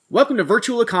Welcome to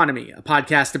Virtual Economy, a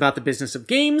podcast about the business of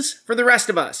games for the rest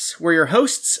of us. We're your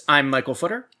hosts. I'm Michael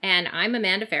Footer. And I'm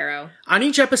Amanda Farrow. On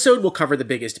each episode, we'll cover the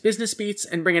biggest business beats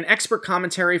and bring an expert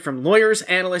commentary from lawyers,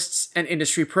 analysts, and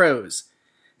industry pros.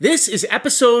 This is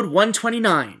episode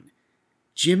 129,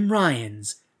 Jim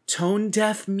Ryan's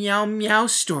Tone-Deaf Meow Meow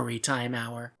Storytime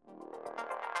Hour.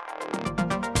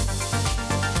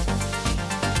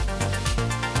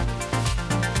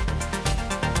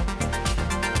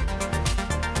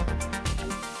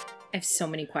 I have so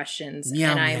many questions.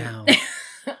 Meow, and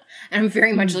meow. I'm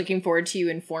very much looking forward to you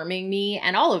informing me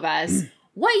and all of us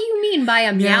what you mean by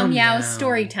a meow meow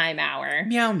story time hour.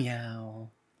 Meow meow.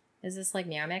 Is this like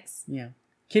Meow Mix? Yeah.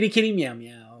 Kitty kitty meow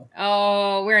meow.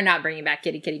 Oh, we're not bringing back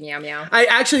kitty kitty meow meow.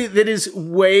 That is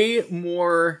way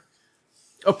more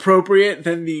appropriate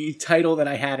than the title that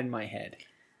I had in my head.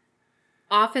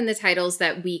 Often the titles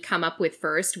that we come up with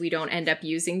first, we don't end up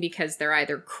using because they're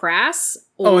either crass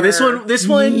or this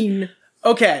one. mean.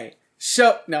 Okay.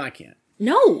 So, no, I can't.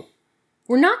 No.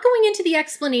 We're not going into the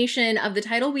explanation of the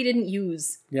title we didn't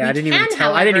use. Yeah, I didn't even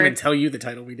tell you the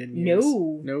title we didn't use.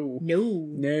 No.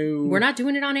 We're not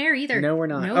doing it on air either. No, we're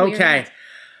not. Okay.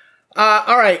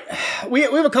 All right. We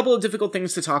have a couple of difficult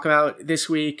things to talk about this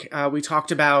week. We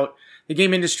talked about the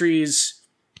game industry's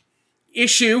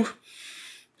issue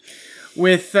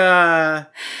with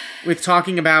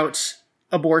talking about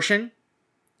abortion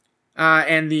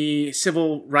and the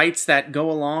civil rights that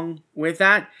go along with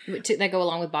that. That go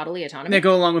along with bodily autonomy? That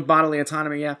go along with bodily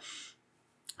autonomy, yeah.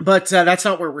 But that's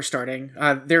not where we're starting.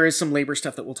 There is some labor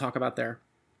stuff that we'll talk about there.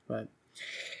 But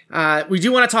we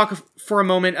do want to talk for a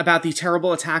moment about the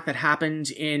terrible attack that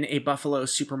happened in a Buffalo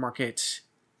supermarket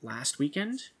last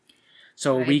weekend.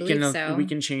 So a week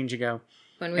and change ago.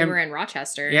 When we were in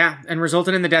Rochester. Yeah, and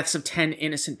resulted in the deaths of 10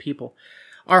 innocent people.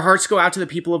 Our hearts go out to the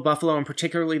people of Buffalo, and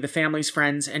particularly the families,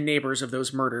 friends, and neighbors of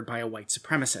those murdered by a white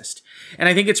supremacist. And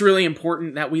I think it's really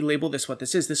important that we label this what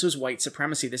this is. This was white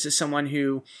supremacy. This is someone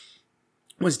who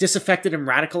was disaffected and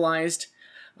radicalized.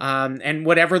 And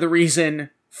whatever the reason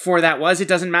for that was, it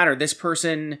doesn't matter. This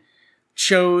person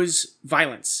chose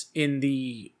violence in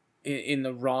the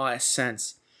rawest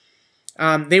sense.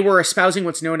 They were espousing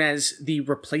what's known as the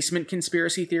replacement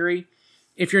conspiracy theory.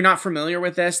 If you're not familiar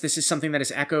with this is something that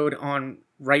is echoed on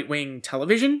right-wing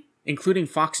television, including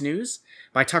Fox News,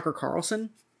 by Tucker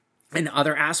Carlson and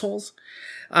other assholes.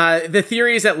 The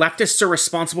theory is that leftists are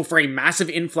responsible for a massive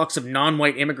influx of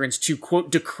non-white immigrants to, quote,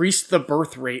 decrease the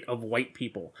birth rate of white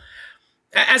people.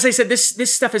 As I said,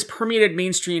 this stuff has permeated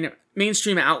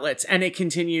mainstream outlets, and it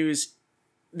continues.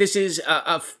 This is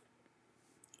a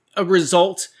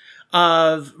result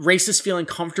of racists feeling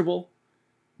comfortable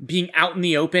being out in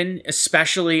the open,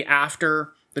 especially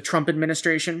after the Trump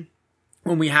administration,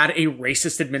 when we had a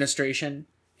racist administration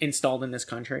installed in this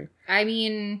country. I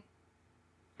mean,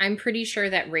 I'm pretty sure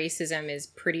that racism is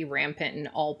pretty rampant in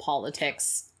all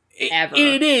politics ever.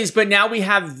 It is, but now we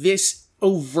have this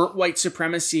overt white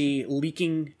supremacy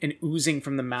leaking and oozing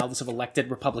from the mouths of elected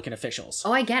Republican officials.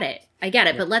 Oh, I get it.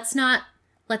 Yeah. But let's not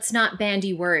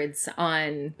bandy words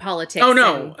on politics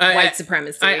and white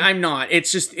supremacy. I'm not.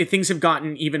 It's just, things have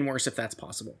gotten even worse if that's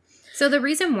possible. So the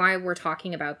reason why we're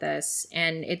talking about this,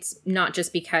 and it's not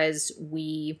just because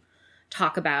we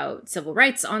talk about civil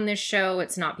rights on this show,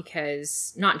 it's not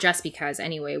just because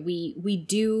anyway, we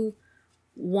do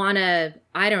want to,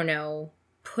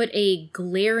 put a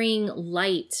glaring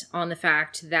light on the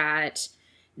fact that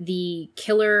the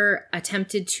killer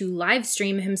attempted to live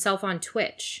stream himself on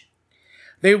Twitch.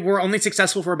 They were only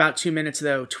successful for about 2 minutes,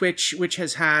 though. Twitch, which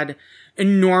has had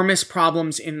enormous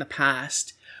problems in the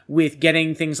past with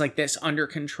getting things like this under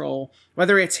control,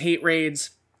 whether it's hate raids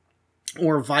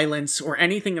or violence or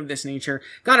anything of this nature,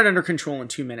 got it under control in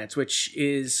 2 minutes, which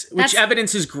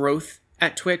evidences growth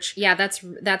at Twitch. Yeah, that's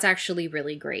actually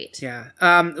really great. Yeah.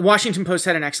 The Washington Post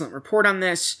had an excellent report on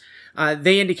this.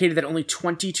 They indicated that only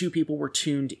 22 people were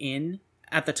tuned in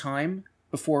at the time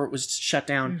before it was shut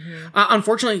down. Mm-hmm.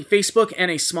 Unfortunately, Facebook and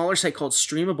a smaller site called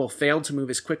Streamable failed to move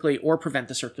as quickly or prevent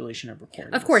the circulation of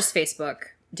recordings. Of course, Facebook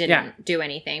didn't do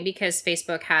anything because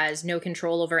Facebook has no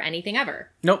control over anything ever.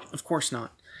 Nope, of course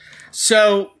not.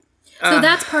 So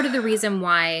that's part of the reason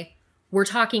why we're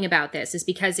talking about this, is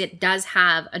because it does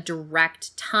have a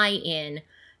direct tie-in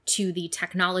to the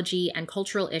technology and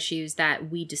cultural issues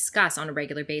that we discuss on a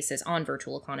regular basis on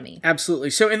Virtual Economy. Absolutely.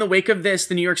 So in the wake of this,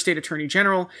 the New York State Attorney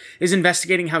General is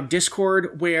investigating how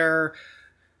Discord, where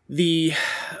the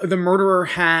murderer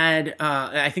had,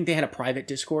 I think they had a private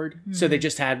Discord. Mm-hmm. So they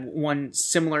just had one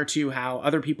similar to how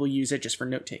other people use it just for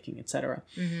note-taking, etc.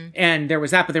 Mm-hmm. And there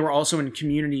was that, but they were also in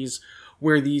communities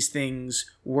where these things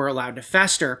were allowed to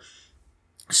fester.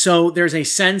 So there's a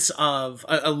sense of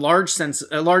a large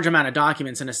amount of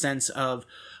documents and a sense of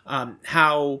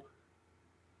how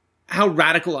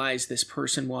radicalized this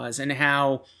person was and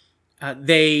how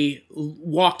they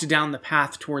walked down the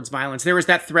path towards violence. There was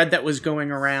that thread that was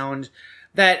going around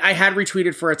that I had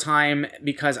retweeted for a time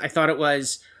because I thought it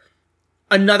was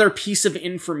another piece of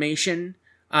information,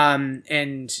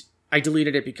 and I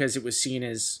deleted it because it was seen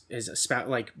as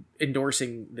like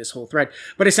endorsing this whole thread.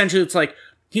 But essentially, it's like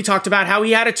he talked about how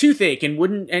he had a toothache and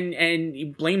and he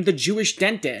blamed the Jewish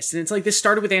dentist, and it's like this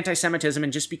started with anti-Semitism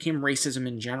and just became racism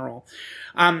in general.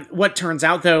 What turns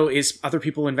out though is other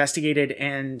people investigated,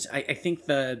 and I think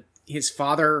his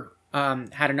father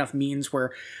had enough means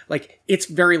where, like, it's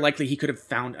very likely he could have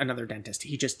found another dentist.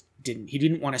 He just didn't. He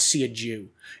didn't want to see a Jew.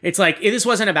 It's like, this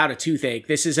wasn't about a toothache.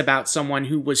 This is about someone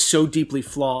who was so deeply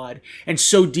flawed and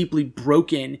so deeply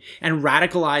broken and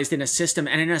radicalized in a system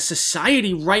and in a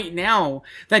society right now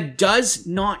that does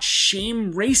not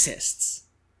shame racists.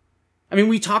 I mean,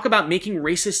 we talk about making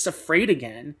racists afraid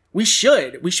again. We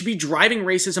should be driving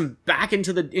racism back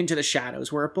into the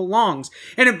shadows where it belongs.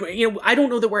 And I don't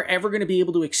know that we're ever going to be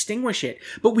able to extinguish it,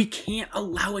 but we can't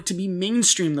allow it to be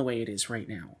mainstream the way it is right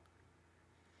now.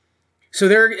 So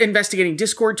they're investigating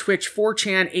Discord, Twitch,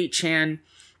 4chan,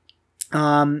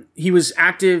 8chan. He was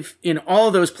active in all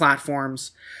of those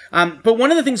platforms. But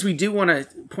one of the things we do want to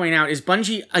point out is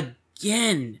Bungie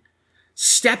again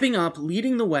stepping up,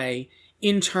 leading the way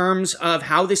in terms of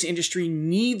how this industry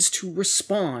needs to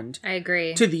respond. I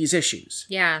agree. To these issues.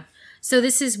 Yeah. So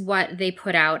this is what they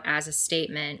put out as a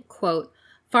statement. Quote,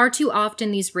 "Far too often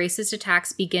these racist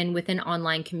attacks begin within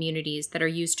online communities that are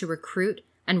used to recruit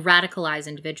and radicalize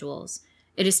individuals.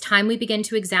 It is time we begin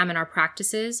to examine our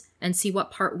practices and see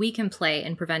what part we can play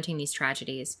in preventing these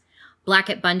tragedies. Black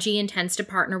at Bungie intends to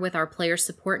partner with our player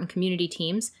support and community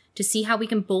teams to see how we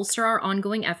can bolster our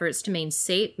ongoing efforts to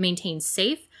maintain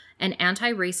safe and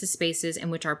anti-racist spaces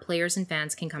in which our players and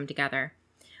fans can come together.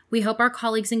 We hope our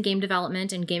colleagues in game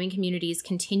development and gaming communities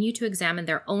continue to examine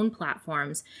their own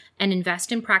platforms and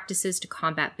invest in practices to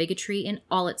combat bigotry in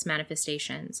all its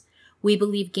manifestations. We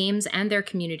believe games and their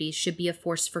communities should be a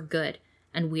force for good,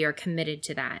 and we are committed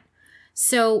to that."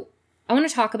 So I want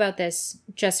to talk about this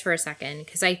just for a second,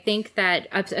 because I think that,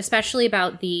 especially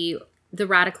about the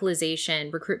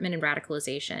radicalization, recruitment and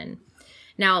radicalization.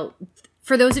 Now,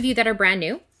 for those of you that are brand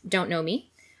new, don't know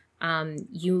me,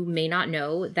 you may not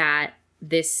know that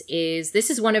this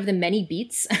is one of the many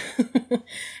beats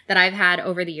that I've had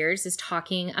over the years, is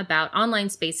talking about online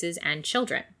spaces and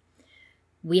children.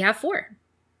 We have 4,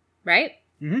 right?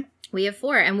 Mm-hmm. We have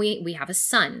 4, and we have a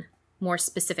son. More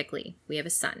specifically, we have a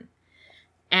son.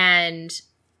 And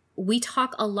we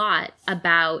talk a lot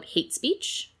about hate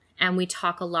speech, and we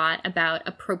talk a lot about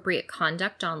appropriate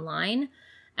conduct online,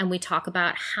 and we talk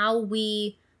about how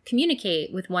we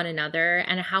communicate with one another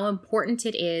and how important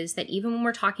it is that even when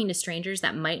we're talking to strangers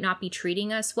that might not be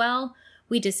treating us well,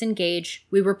 we disengage,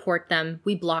 we report them,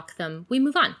 we block them, we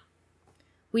move on.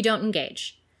 We don't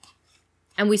engage.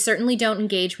 And we certainly don't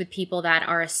engage with people that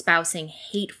are espousing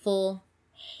hateful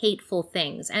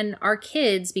things. And our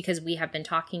kids, because we have been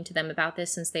talking to them about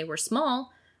this since they were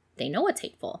small, they know what's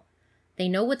hateful. They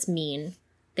know what's mean.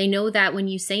 They know that when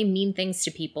you say mean things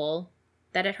to people,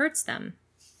 that it hurts them.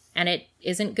 And it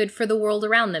isn't good for the world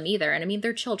around them either. And I mean,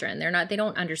 they're children. They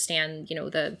don't understand,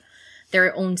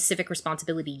 their own civic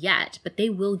responsibility yet, but they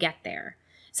will get there.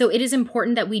 So it is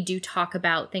important that we do talk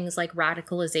about things like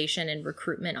radicalization and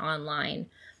recruitment online.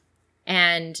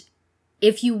 And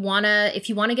if you wanna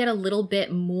get a little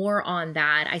bit more on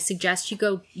that, I suggest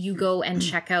you go and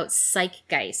check out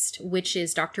Psychgeist, which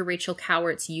is Dr. Rachel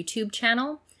Cowart's YouTube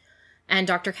channel. And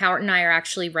Dr. Cowart and I are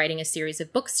actually writing a series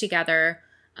of books together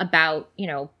about,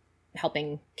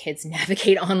 helping kids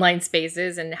navigate online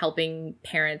spaces and helping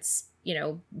parents,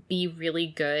 be really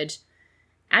good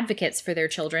advocates for their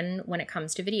children when it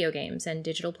comes to video games and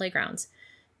digital playgrounds.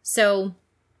 So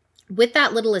with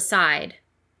that little aside,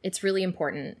 it's really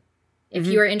important. If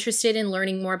you are interested in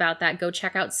learning more about that, go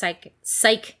check out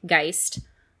Psychgeist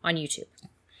on YouTube.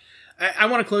 I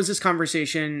want to close this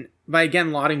conversation by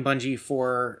again lauding Bungie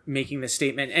for making this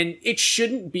statement. And it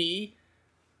shouldn't be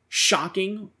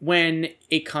shocking when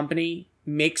a company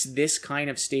makes this kind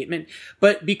of statement,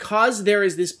 but because there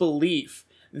is this belief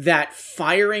that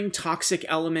firing toxic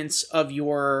elements of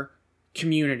your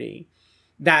community,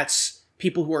 that's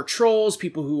people who are trolls,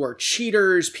 people who are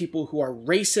cheaters, people who are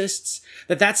racists,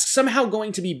 that's somehow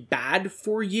going to be bad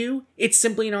for you. It's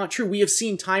simply not true. We have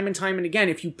seen time and time and again,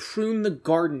 if you prune the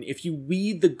garden, if you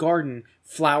weed the garden,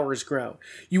 flowers grow.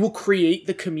 You will create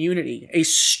the community, a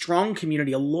strong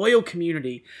community, a loyal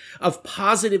community of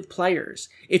positive players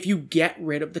if you get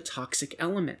rid of the toxic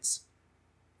elements.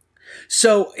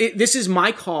 So this is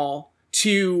my call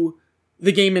to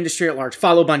the game industry at large.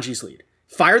 Follow Bungie's lead.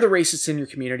 Fire the racists in your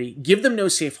community. Give them no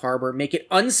safe harbor. Make it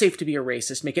unsafe to be a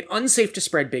racist. Make it unsafe to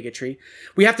spread bigotry.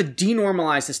 We have to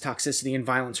denormalize this toxicity and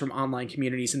violence from online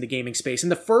communities in the gaming space.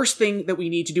 And the first thing that we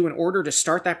need to do in order to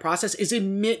start that process is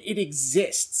admit it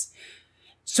exists.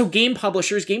 So game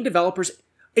publishers, game developers,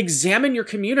 examine your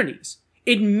communities.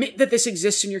 Admit that this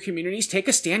exists in your communities. Take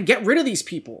a stand. Get rid of these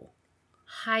people.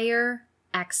 Hire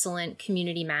excellent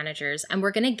community managers. And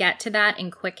we're going to get to that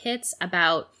in quick hits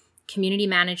about community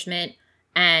management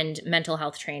and mental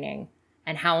health training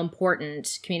and how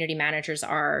important community managers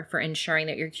are for ensuring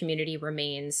that your community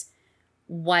remains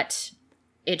what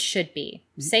it should be.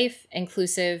 Safe,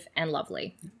 inclusive, and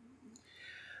lovely.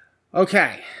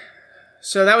 Okay.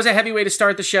 So that was a heavy way to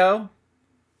start the show.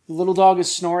 The little dog is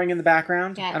snoring in the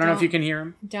background. Yeah, I don't know if you can hear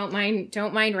him. Don't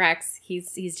mind Rex.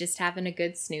 He's just having a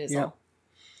good snoozle.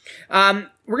 Yep.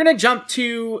 We're going to jump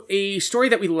to a story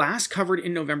that we last covered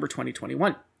in November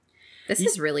 2021. This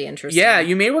is really interesting. Yeah,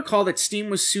 you may recall that Steam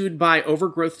was sued by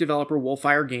overgrowth developer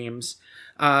Wolfire Games.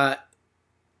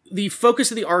 The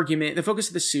focus of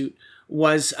the suit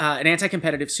was an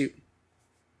anti-competitive suit.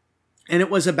 And it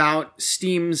was about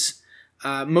Steam's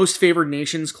most favored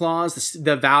nations clause,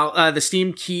 the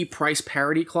Steam key price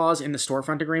parity clause in the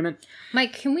storefront agreement.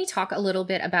 Mike, can we talk a little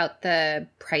bit about the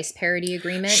price parity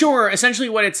agreement? Sure. Essentially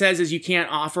what it says is you can't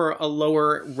offer a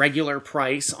lower regular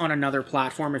price on another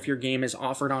platform if your game is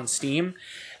offered on Steam.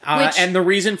 And the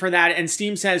reason for that, and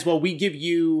Steam says, well, we give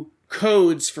you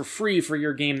codes for free for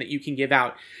your game that you can give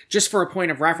out. Just for a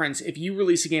point of reference, if you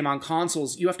release a game on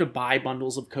consoles, you have to buy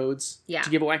bundles of codes to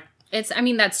give away.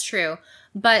 That's true.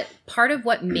 But part of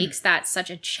what makes that such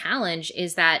a challenge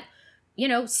is that,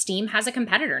 Steam has a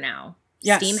competitor now.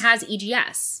 Yes. Steam has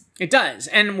EGS. It does.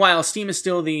 And while Steam is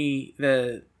still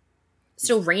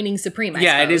still reigning supreme, I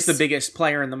suppose. It is the biggest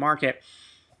player in the market.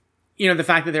 The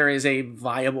fact that there is a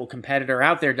viable competitor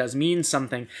out there does mean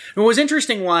something. And what was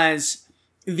interesting was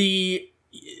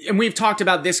and we've talked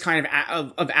about this kind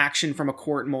of action from a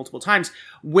court multiple times,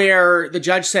 where the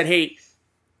judge said, hey,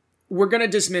 we're going to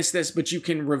dismiss this, but you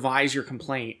can revise your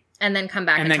complaint. And then come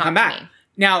back and talk to me.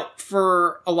 Now,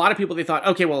 for a lot of people, they thought,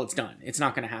 okay, well, it's done. It's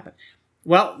not going to happen.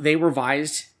 Well, they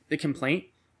revised the complaint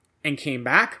and came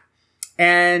back.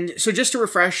 And so just to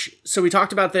refresh, so we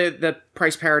talked about the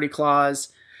price parity clause.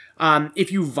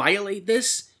 If you violate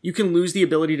this, you can lose the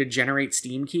ability to generate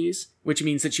Steam keys, which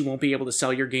means that you won't be able to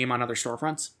sell your game on other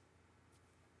storefronts.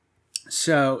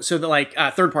 So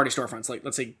the third-party storefronts, like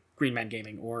let's say Green Man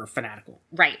Gaming or Fanatical.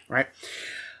 Right.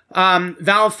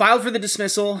 Valve filed for the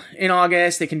dismissal in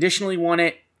August. They conditionally won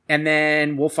it, and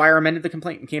then Wolfire amended the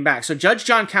complaint and came back. So Judge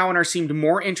John Cowiner seemed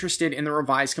more interested in the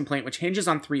revised complaint, which hinges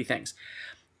on three things.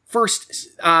 First,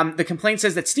 the complaint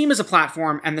says that Steam is a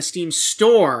platform and the Steam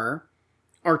store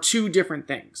are two different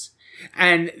things.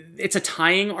 And it's a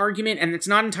tying argument, and it's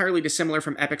not entirely dissimilar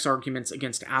from Epic's arguments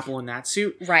against Apple in that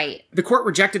suit. Right. The court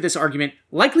rejected this argument,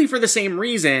 likely for the same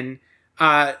reason,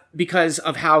 because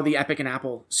of how the Epic and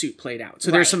Apple suit played out.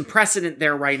 So there's some precedent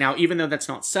there right now, even though that's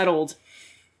not settled,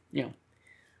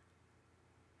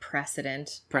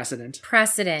 Precedent,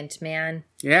 man.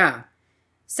 Yeah.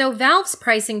 So Valve's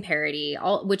pricing parity,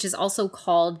 which is also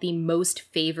called the most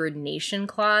favored nation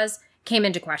clause, came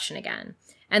into question again.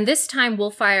 And this time,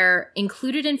 Wolfire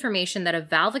included information that a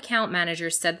Valve account manager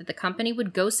said that the company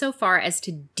would go so far as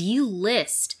to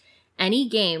delist any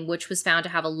game which was found to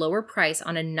have a lower price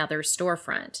on another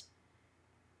storefront.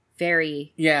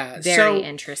 Very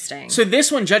interesting. So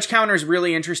this one, Judge Cowiner is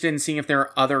really interested in seeing if there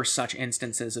are other such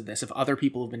instances of this, if other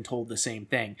people have been told the same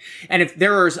thing. And if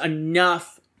there is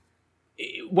enough,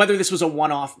 whether this was a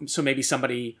one-off, so maybe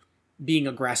somebody being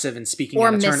aggressive and speaking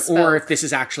out of turn, or if this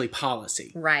is actually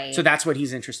policy. Right. So that's what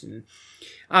he's interested in.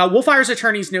 Wolfire's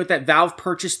attorneys note that Valve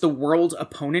purchased the World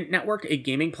Opponent Network, a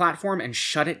gaming platform, and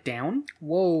shut it down.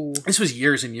 Whoa. This was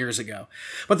years and years ago.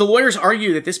 But the lawyers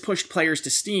argue that this pushed players to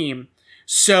Steam,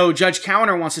 so Judge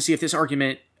Cowiner wants to see this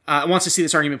argument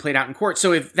played out in court.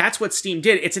 So if that's what Steam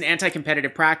did, it's an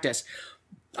anti-competitive practice.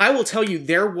 I will tell you,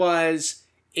 there was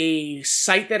a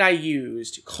site that I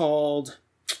used called...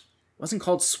 It wasn't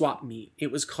called Swap Meet.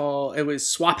 It was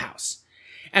Swap House.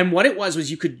 And what it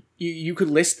was you could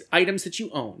list items that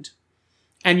you owned,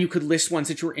 and you could list ones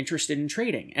that you were interested in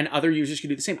trading, and other users could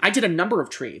do the same. I did a number of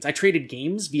trades. I traded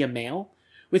games via mail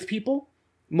with people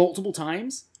multiple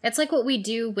times. It's like what we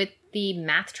do with the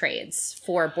math trades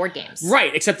for board games.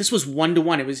 Right, except this was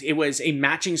 1-to-1. It was a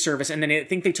matching service, and then I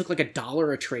think they took like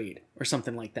 $1 a trade or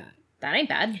something like that. That ain't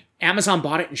bad. Amazon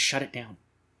bought it and shut it down.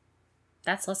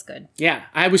 That's less good. Yeah,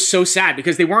 I was so sad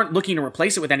because they weren't looking to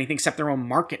replace it with anything except their own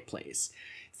marketplace.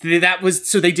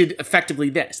 So they did effectively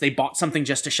this. They bought something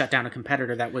just to shut down a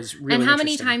competitor that was really And how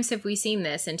many times have we seen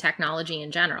this in technology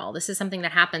in general? This is something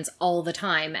that happens all the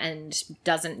time and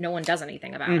no one does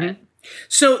anything about it.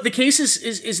 So the case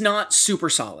is not super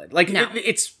solid. Like No.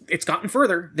 it's gotten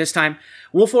further this time.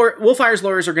 Wolfire's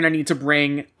lawyers are going to need to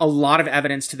bring a lot of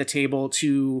evidence to the table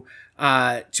to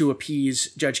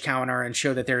appease Judge Kavanaugh and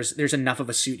show that there's enough of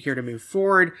a suit here to move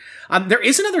forward. There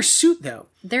is another suit though.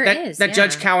 That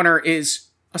Judge Kavanaugh is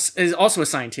also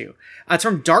assigned to. It's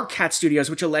from Dark Cat Studios,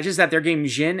 which alleges that their game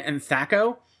Jin and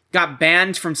Thaco got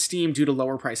banned from Steam due to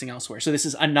lower pricing elsewhere. So this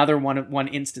is another one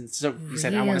instance. So he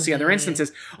said, I want to see other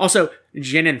instances. Also,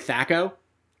 Jin and Thaco.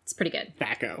 It's pretty good.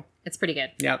 Thaco. It's pretty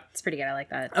good. Yep. It's pretty good. I like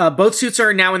that. Both suits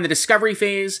are now in the discovery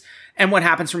phase, and what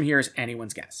happens from here is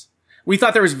anyone's guess. We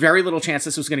thought there was very little chance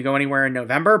this was going to go anywhere in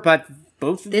November, but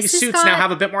both of these suits now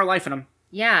have a bit more life in them.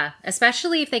 Yeah,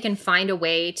 especially if they can find a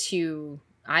way to,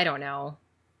 I don't know.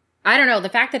 The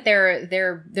fact that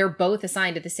they're both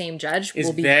assigned to the same judge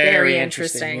will be very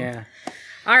interesting. Yeah.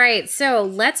 All right, so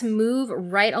let's move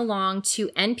right along to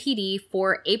NPD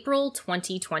for April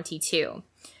 2022.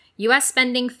 U.S.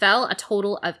 spending fell a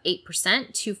total of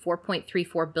 8% to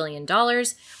 $4.34 billion.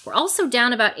 We're also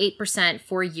down about 8%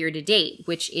 for year-to-date,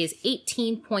 which is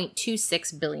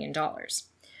 $18.26 billion.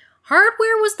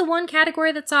 Hardware was the one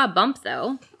category that saw a bump,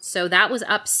 though. So that was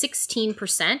up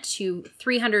 16% to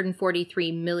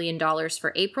 $343 million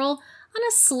for April on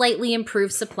a slightly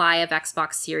improved supply of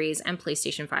Xbox Series and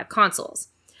PlayStation 5 consoles.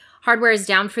 Hardware is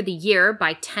down for the year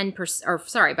by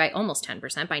by almost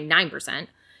 10%, by 9%,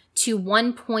 to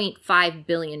 $1.5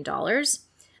 billion.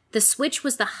 The Switch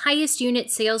was the highest unit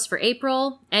sales for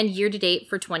April and year-to-date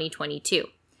for 2022.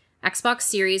 Xbox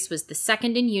Series was the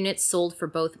second in units sold for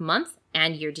both month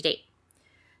and year-to-date.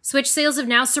 Switch sales have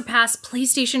now surpassed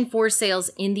PlayStation 4 sales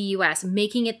in the US,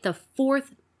 making it the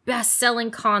fourth best-selling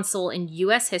console in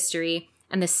US history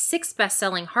and the sixth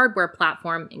best-selling hardware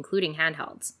platform, including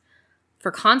handhelds.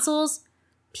 For consoles,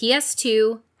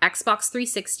 PS2, Xbox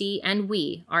 360, and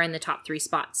Wii are in the top 3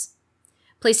 spots.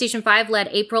 PlayStation 5 led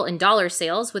April in dollar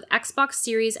sales, with Xbox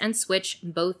Series and Switch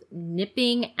both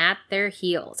nipping at its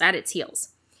heels.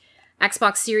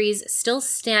 Xbox Series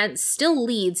still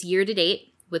leads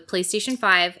year-to-date, with PlayStation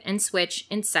 5 and Switch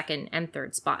in second and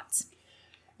third spots.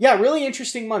 Yeah, really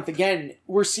interesting month. Again,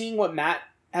 we're seeing what Matt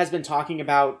has been talking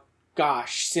about,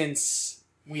 since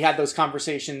we had those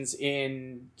conversations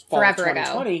in fall of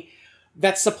 2020, ago.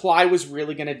 That supply was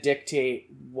really going to dictate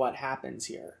what happens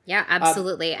here. Yeah,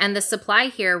 absolutely. And the supply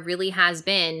here really has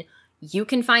been, you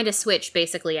can find a Switch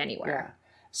basically anywhere. Yeah.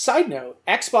 Side note,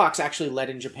 Xbox actually led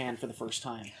in Japan for the first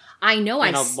time. I know.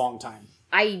 In a long time.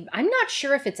 I'm not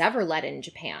sure if it's ever led in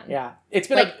Japan. Yeah. It's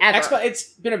been it's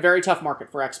been a very tough market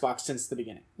for Xbox since the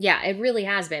beginning. Yeah, it really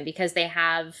has been, because they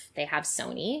have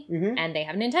Sony and they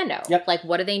have Nintendo. Yep. Like,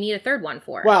 what do they need a third one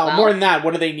for? Well, more than that,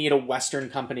 what do they need a Western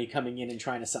company coming in and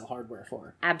trying to sell hardware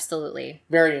for? Absolutely.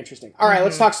 Very interesting. All right,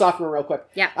 let's talk software real quick.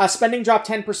 Yeah. Spending dropped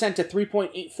 10% to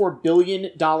 $3.84 billion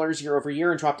year over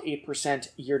year and dropped 8%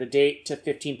 year to date to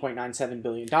 $15.97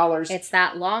 billion. It's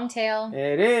that long tail.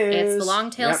 It is. It's the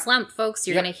long tail slump, folks.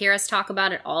 You're going to hear us talk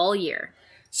about it all year.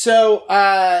 So,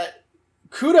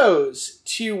 kudos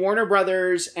to Warner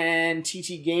Brothers and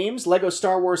TT Games. Lego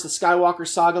Star Wars The Skywalker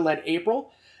Saga led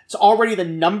April. It's already the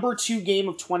number 2 game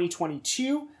of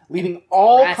 2022, leading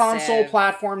all console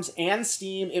platforms and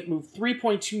Steam. It moved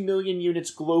 3.2 million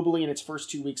units globally in its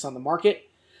first 2 weeks on the market.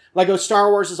 Lego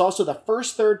Star Wars is also the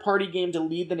first third-party game to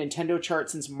lead the Nintendo chart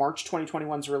since March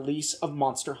 2021's release of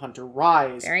Monster Hunter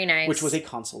Rise. Very nice. Which was a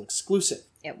console exclusive.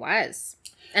 It was.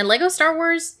 And Lego Star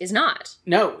Wars is not.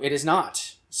 No, it is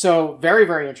not. So, very,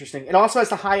 very interesting. It also has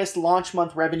the highest launch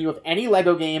month revenue of any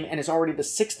Lego game and is already the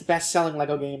 6th best-selling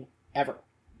Lego game ever.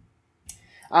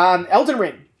 Elden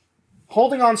Ring,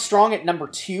 holding on strong at number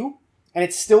 2, and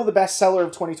it's still the bestseller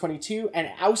of 2022, and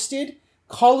ousted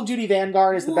Call of Duty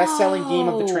Vanguard as the best-selling game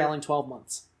of the trailing 12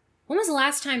 months. When was the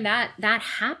last time that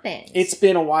happened? It's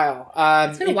been a while.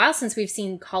 It's been a while since we've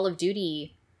seen Call of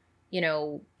Duty,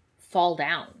 fall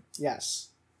down. Yes.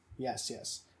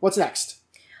 What's next?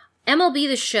 MLB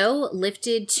The Show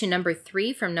lifted to number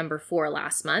 3 from number 4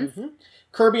 last month.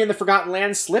 Kirby and the Forgotten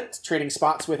Land slipped, trading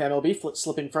spots with MLB,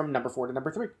 slipping from number 4 to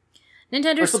number 3.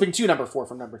 Nintendo We're slipping 2 number 4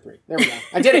 from number 3. There we go.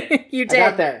 I did it. You did. I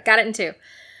got there. Got it in 2.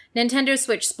 Nintendo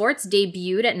Switch Sports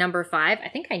debuted at number 5. I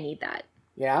think I need that.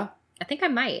 Yeah? I think I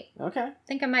might. Okay. I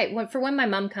think I might. For when my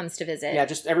mom comes to visit. Yeah,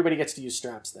 just everybody gets to use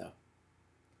straps, though.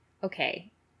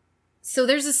 Okay. So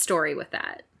there's a story with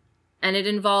that. And it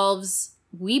involves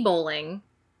Wii bowling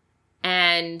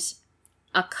and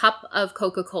a cup of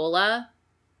Coca-Cola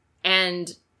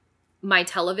and my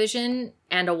television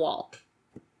and a wall.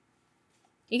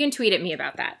 You can tweet at me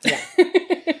about that.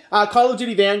 Yeah. Call of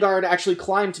Duty Vanguard actually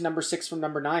climbed to number 6 from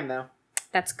number 9, though.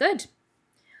 That's good.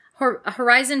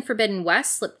 Horizon Forbidden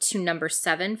West slipped to number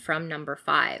 7 from number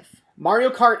 5. Mario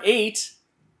Kart 8,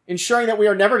 ensuring that we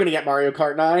are never going to get Mario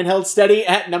Kart 9, held steady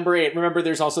at number 8. Remember,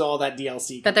 there's also all that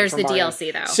DLC. But there's the Mario.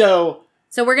 DLC, though.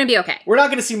 So we're going to be okay. We're not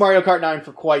going to see Mario Kart 9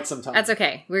 for quite some time. That's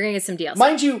okay. We're going to get some DLC.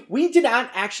 Mind you, we did not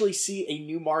actually see a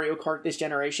new Mario Kart this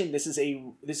generation. This is a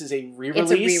re-release.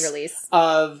 It's a re-release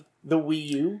of the Wii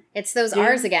U. It's those game.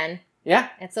 R's again. Yeah.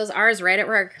 It's those R's right at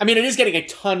work. I mean, it is getting a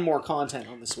ton more content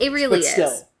on the Switch. It really is.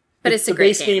 Still, but it's a great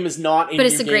game. The base game is not a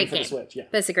new game for the Switch. Yeah.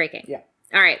 But it's a great game. Yeah.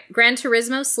 All right. Gran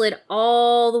Turismo slid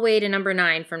all the way to number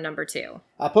 9 from number 2.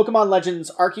 Pokemon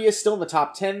Legends Arceus still in the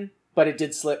top 10, but it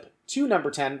did slip to number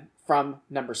 10 from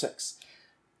number 6.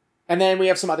 And then we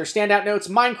have some other standout notes.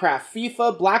 Minecraft,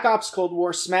 FIFA, Black Ops Cold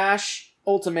War, Smash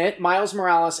Ultimate, Miles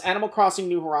Morales, Animal Crossing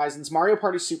New Horizons, Mario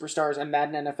Party Superstars, and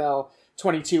Madden NFL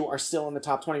 22 are still in the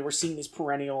top 20. We're seeing these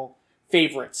perennial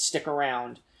favorites stick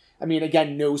around. I mean,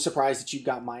 again, no surprise that you've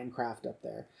got Minecraft up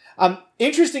there.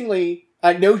 Interestingly,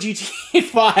 no GTA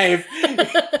 5.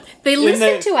 They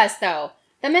listened to us, though.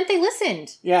 That meant they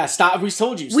listened. Yeah, stop. We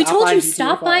told you. We told you,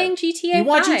 stop buying GTA 5. You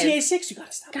want GTA 6? You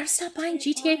gotta stop buying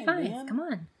GTA 5. Man. Come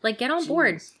on. Like, get on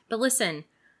board. But listen,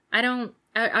 I'm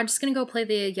just gonna go play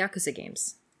the Yakuza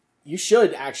games. You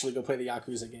should actually go play the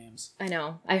Yakuza games. I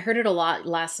know. I heard it a lot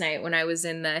last night when I was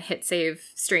in the Hit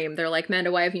Save stream. They're like,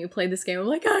 Manda, why haven't you played this game? I'm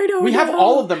like, I don't know. We have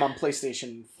all of them on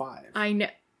PlayStation 5. I know.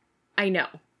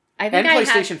 I think and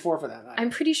PlayStation 4 for that matter.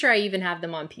 I'm pretty sure I even have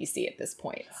them on PC at this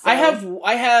point. So.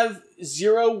 I have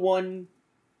 0, 1,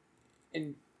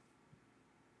 and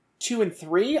 2 and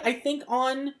 3, I think,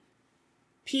 on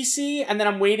PC, and then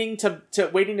I'm waiting to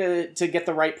get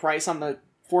the right price on the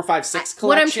 4, 5, 6 collection.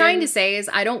 What I'm trying to say is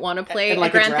I don't want to play like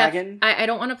a Grand Dragon. I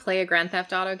don't want to play a Grand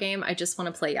Theft Auto game. I just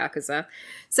want to play Yakuza.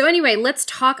 So anyway, let's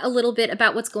talk a little bit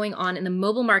about what's going on in the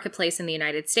mobile marketplace in the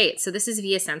United States. So this is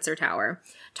via Sensor Tower.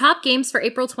 Top games for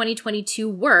April 2022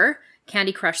 were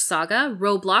Candy Crush Saga,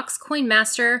 Roblox, Coin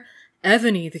Master,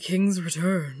 Evany, The King's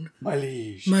Return, My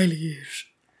liege,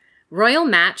 Royal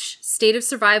Match, State of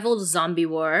Survival, Zombie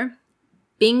War,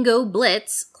 Bingo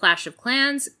Blitz, Clash of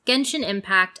Clans, Genshin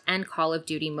Impact, and Call of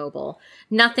Duty Mobile.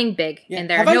 Nothing big in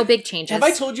there. No big changes. Have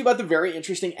I told you about the very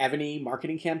interesting Evany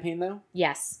marketing campaign, though?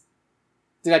 Yes.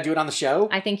 Did I do it on the show?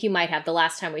 I think you might have the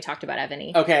last time we talked about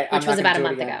Evany. Okay. Which was about a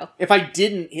month ago. If I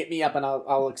didn't, hit me up and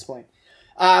I'll explain.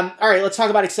 All right, let's talk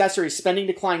about accessories. Spending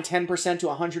declined 10% to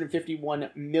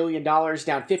 $151 million, down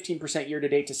 15%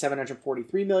 year-to-date to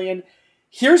 $743 million.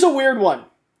 Here's a weird one.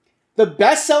 The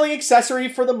best-selling accessory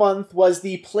for the month was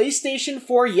the PlayStation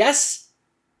 4. Yes,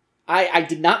 I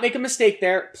did not make a mistake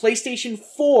there. PlayStation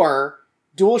 4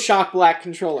 DualShock Black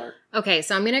controller. Okay,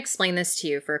 so I'm going to explain this to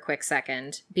you for a quick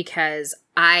second because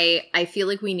I feel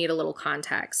like we need a little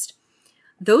context.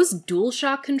 Those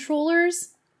DualShock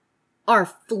controllers are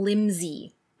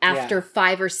flimsy after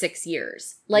 5 or 6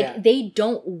 years. Like, they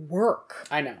don't work.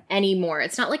 I know. Anymore.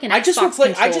 It's not like an Xbox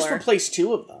controller. I just replaced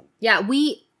 2 of them. Yeah,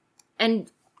 and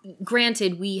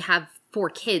granted, we have 4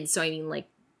 kids, so I mean, like,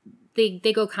 they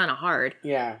go kind of hard.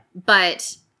 Yeah.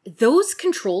 But those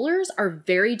controllers are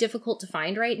very difficult to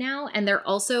find right now, and they're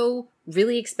also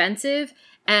really expensive,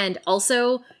 and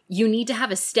also you need to have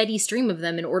a steady stream of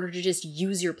them in order to just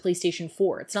use your PlayStation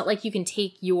 4. It's not like you can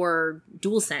take your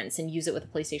DualSense and use it with a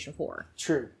PlayStation 4.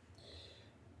 True.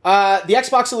 The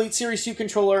Xbox Elite Series 2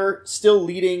 controller still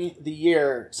leading the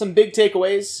year. Some big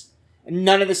takeaways. And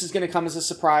none of this is going to come as a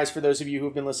surprise for those of you who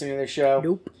have been listening to this show.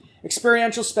 Nope.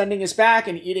 Experiential spending is back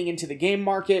and eating into the game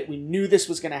market. We knew this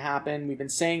was going to happen. We've been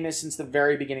saying this since the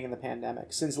very beginning of the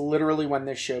pandemic, since literally when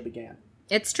this show began.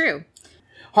 It's true.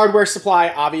 Hardware supply,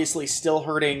 obviously, still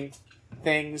hurting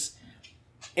things.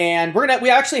 And we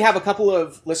actually have a couple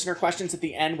of listener questions at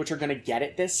the end, which are going to get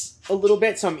at this a little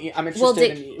bit. So I'm interested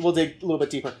we'll dig a little bit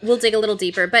deeper. We'll dig a little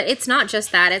deeper, but it's not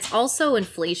just that. It's also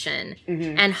inflation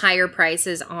and higher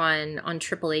prices on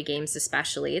AAA games,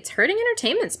 especially. It's hurting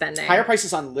entertainment spending. Higher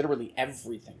prices on literally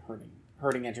everything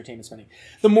hurting entertainment spending.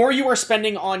 The more you are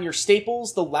spending on your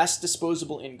staples, the less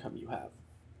disposable income you have.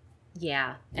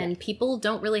 Yeah. And people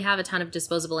don't really have a ton of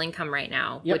disposable income right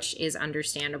now, which is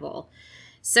understandable.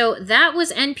 So that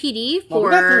was NPD for...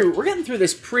 Well, we're getting through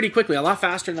this pretty quickly, a lot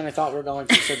faster than I thought we were going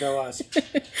to, so go us.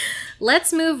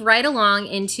 Let's move right along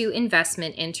into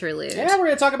investment interlude. Yeah, we're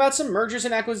going to talk about some mergers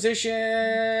and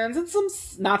acquisitions, and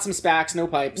not some SPACs, no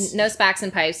pipes. No SPACs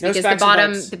and pipes, no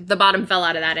because the bottom fell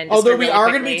out of that industry. Although we are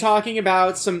going to be talking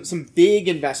about some big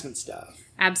investment stuff.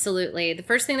 Absolutely. The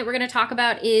first thing that we're going to talk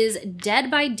about is Dead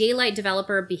by Daylight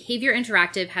developer Behavior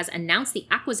Interactive has announced the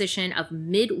acquisition of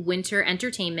Midwinter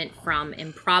Entertainment from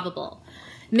Improbable.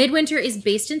 Midwinter is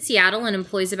based in Seattle and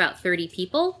employs about 30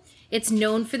 people. It's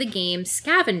known for the game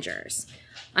Scavengers.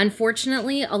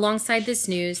 Unfortunately, alongside this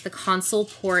news, the console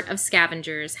port of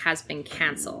Scavengers has been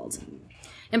canceled.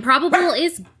 Improbable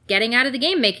is getting out of the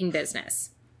game-making business.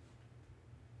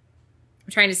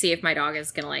 I'm trying to see if my dog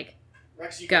is going to,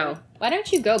 Rex, go. Why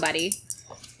don't you go, buddy?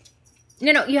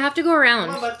 No, you have to go around.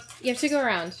 Come on, bud. You have to go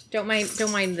around. Don't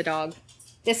mind the dog.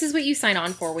 This is what you sign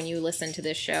on for when you listen to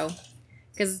this show.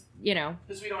 Because,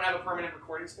 Because we don't have a permanent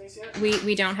recording space yet?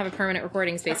 We don't have a permanent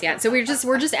recording space yet. So we're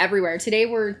just everywhere. Today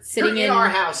we're sitting You're in our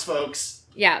house, folks.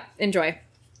 Yeah, enjoy.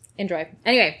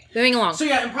 Anyway, moving along. So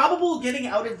yeah, Improbable getting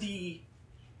out of the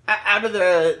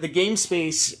game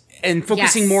space and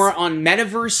focusing more on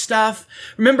metaverse stuff.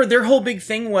 Remember, their whole big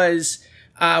thing was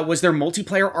their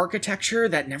multiplayer architecture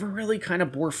that never really kind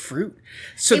of bore fruit.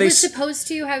 So it was supposed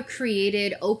to have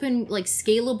created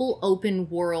scalable open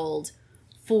world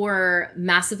for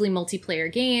massively multiplayer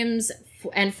games,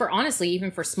 and for honestly,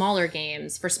 even for smaller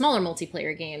games, for smaller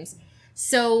multiplayer games.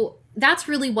 So that's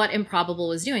really what Improbable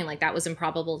was doing. That was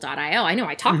improbable.io. I know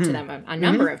I talked to them a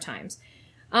number of times.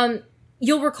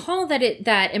 You'll recall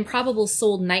that Improbable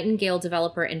sold Nightingale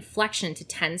developer Inflection to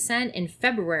Tencent in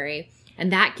February,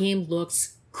 and that game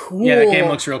looks cool. Yeah, that game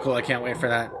looks real cool. I can't wait for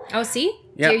that. Oh, see?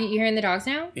 Yeah. You hearing the dogs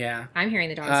now? Yeah. I'm hearing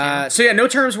the dogs now. So yeah, no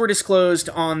terms were disclosed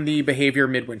on the Behavior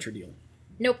Midwinter deal.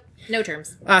 Nope. No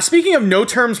terms. Speaking of no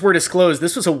terms were disclosed,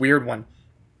 this was a weird one.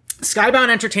 Skybound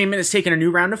Entertainment has taken a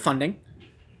new round of funding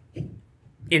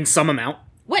in some amount.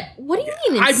 What do you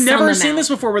mean in I've some never amount? seen this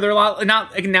before where they're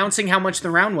not announcing how much the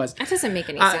round was. That doesn't make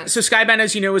any sense. So Skybound,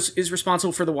 as you know, is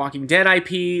responsible for the Walking Dead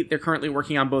IP. They're currently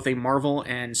working on both a Marvel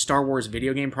and Star Wars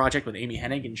video game project with Amy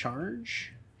Hennig in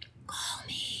charge. Call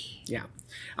me. Yeah.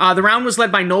 The round was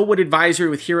led by Knollwood Advisory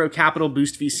with Hero Capital,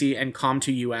 Boost VC, and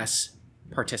Com2 US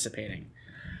participating.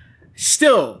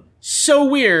 Still, so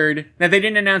weird that they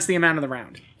didn't announce the amount of the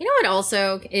round. You know what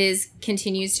also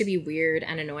continues to be weird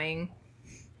and annoying?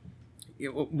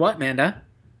 What, Manda?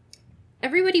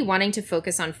 Everybody wanting to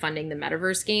focus on funding the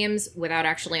metaverse games without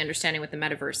actually understanding what the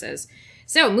metaverse is.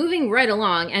 So, moving right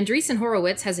along, Andreessen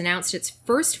Horowitz has announced its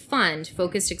first fund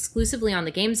focused exclusively on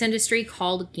the games industry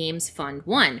called Games Fund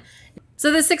 1.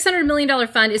 So the $600 million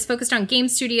fund is focused on game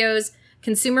studios,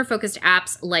 consumer-focused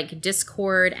apps like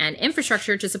Discord, and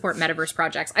infrastructure to support metaverse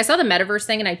projects. I saw the metaverse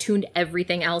thing and I tuned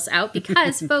everything else out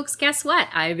because, folks, guess what?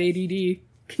 I have ADD.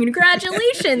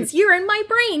 Congratulations, you're in my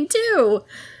brain too.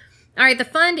 All right, the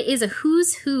fund is a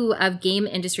who's who of game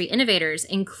industry innovators,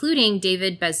 including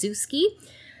David Baszucki,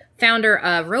 founder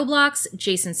of Roblox,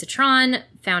 Jason Citron,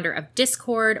 founder of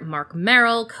Discord, Mark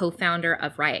Merrill, co-founder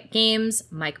of Riot Games,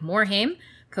 Mike Morhaime,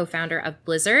 co-founder of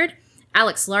Blizzard,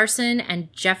 Alex Larson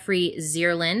and Jeffrey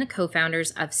Zierlin,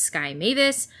 co-founders of Sky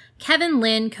Mavis, Kevin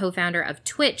Lin, co-founder of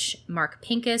Twitch, Mark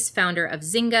Pincus, founder of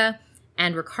Zynga,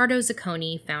 and Ricardo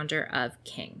Zacconi, founder of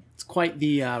King. It's quite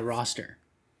the roster.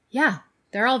 Yeah,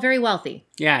 they're all very wealthy.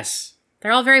 Yes.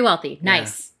 They're all very wealthy.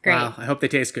 Nice. Yeah. Great. Wow, I hope they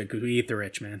taste good because we eat the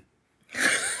rich, man.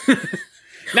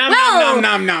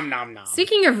 Nom.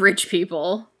 Speaking of rich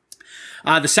people...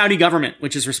 The Saudi government,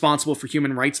 which is responsible for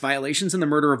human rights violations and the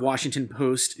murder of Washington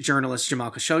Post journalist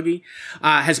Jamal Khashoggi,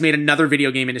 has made another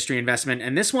video game industry investment.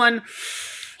 And this one,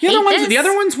 the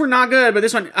other ones were not good, but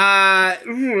this one,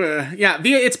 via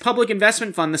its public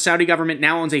investment fund, the Saudi government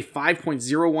now owns a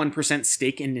 5.01%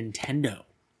 stake in Nintendo.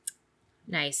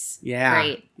 Nice. Yeah.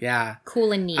 Great. Yeah.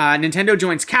 Cool and neat. Nintendo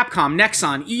joins Capcom,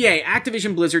 Nexon, EA,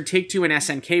 Activision Blizzard, Take-Two, and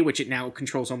SNK, which it now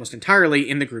controls almost entirely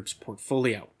in the group's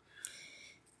portfolio.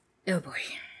 Oh boy.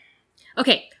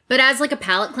 Okay, but as a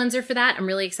palate cleanser for that, I'm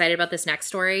really excited about this next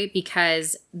story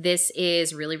because this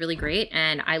is really, really great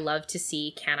and I love to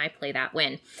see Can I Play That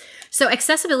win. So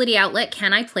accessibility outlet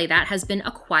Can I Play That has been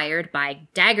acquired by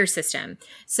Dagger System.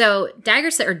 So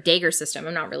Dagger System,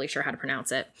 I'm not really sure how to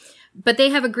pronounce it. But they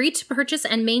have agreed to purchase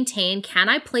and maintain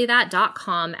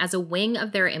caniplaythat.com as a wing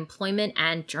of their employment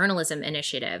and journalism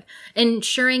initiative,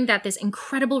 ensuring that this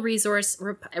incredible resource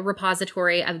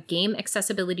repository of game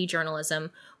accessibility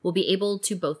journalism will be able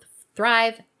to both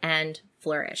thrive and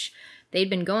flourish. They'd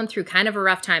been going through kind of a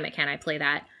rough time at Can I Play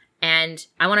That? And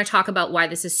I want to talk about why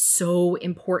this is so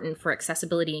important for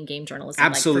accessibility in game journalism.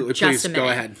 Absolutely. Please go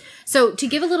ahead. So to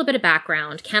give a little bit of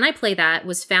background, Can I Play That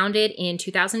was founded in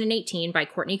 2018 by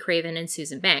Courtney Craven and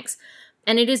Susan Banks.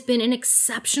 And it has been an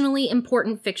exceptionally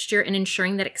important fixture in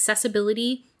ensuring that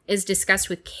accessibility is discussed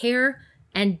with care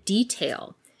and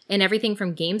detail in everything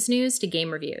from games news to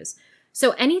game reviews.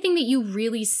 So anything that you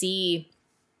really see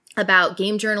about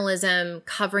game journalism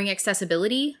covering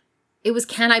accessibility, it was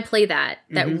Can I Play That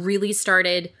really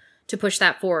started to push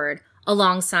that forward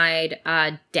alongside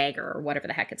Dagger or whatever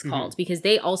the heck it's called, because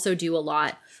they also do a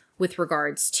lot with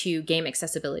regards to game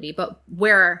accessibility. But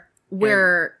where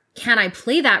Can I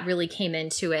Play That really came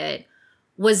into it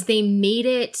was they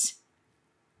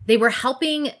were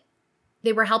helping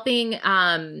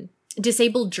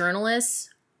disabled journalists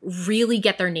really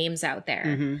get their names out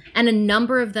there. And a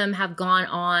number of them have gone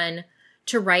on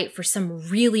to write for some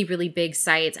really, really big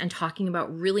sites and talking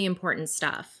about really important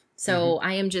stuff. So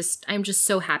I am just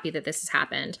so happy that this has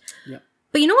happened. Yep.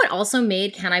 But you know what also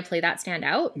made Can I Play That stand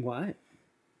out? What?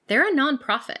 They're a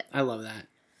nonprofit. I love that.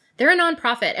 They're a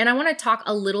nonprofit. And I want to talk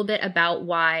a little bit about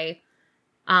why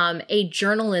a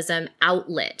journalism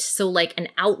outlet, so like an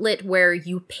outlet where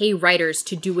you pay writers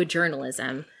to do a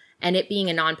journalism, and it being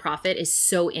a nonprofit is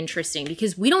so interesting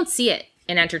because we don't see it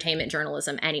in entertainment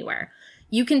journalism anywhere.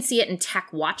 You can see it in tech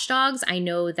watchdogs.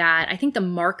 I think the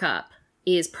Markup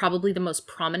is probably the most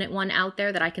prominent one out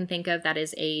there that I can think of that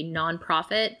is a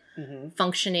nonprofit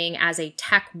functioning as a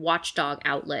tech watchdog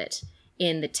outlet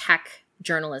in the tech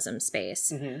journalism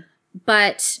space.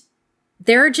 But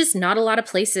there are just not a lot of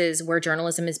places where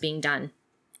journalism is being done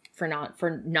for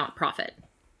not profit.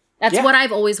 That's what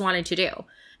I've always wanted to do.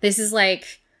 This is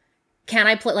like, Can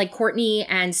I Play, like Courtney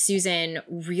and Susan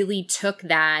really took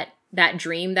that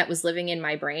dream that was living in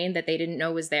my brain that they didn't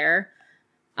know was there.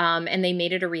 And they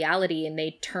made it a reality, and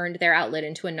they turned their outlet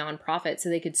into a nonprofit so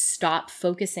they could stop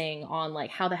focusing on like,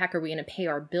 how the heck are we going to pay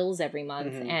our bills every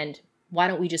month? And why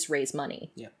don't we just raise money?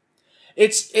 Yeah.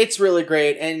 It's really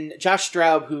great. And Josh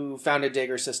Straub, who founded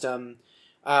Dagger System,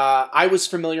 I was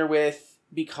familiar with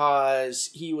because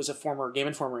he was a former Game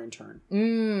Informer intern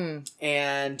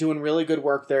and doing really good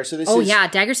work there. So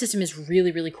Dagger System is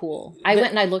really, really cool. I went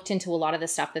and I looked into a lot of the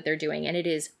stuff that they're doing, and it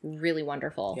is really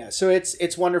wonderful. Yeah, so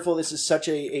it's wonderful. This is such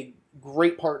a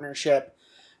great partnership.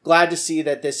 Glad to see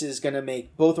that this is going to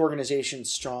make both organizations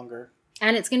stronger.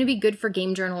 And it's going to be good for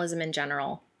game journalism in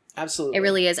general. Absolutely. It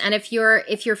really is. And if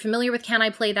you're familiar with Can I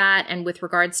Play That, and with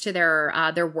regards to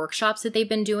their workshops that they've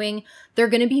been doing, they're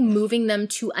going to be moving them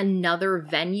to another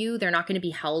venue. They're not going to be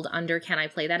held under Can I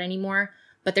Play That anymore,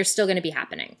 but they're still going to be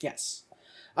happening. Yes.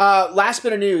 Last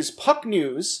bit of news, Puck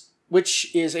News,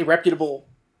 which is a reputable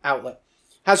outlet,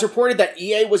 has reported that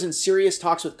EA was in serious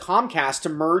talks with Comcast to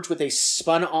merge with a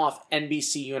spun-off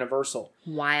NBC Universal.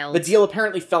 Wild. The deal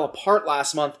apparently fell apart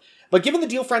last month. But given the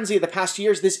deal frenzy of the past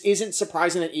years, this isn't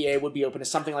surprising that EA would be open to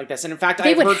something like this. And in fact,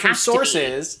 I've heard from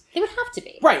sources... They would have to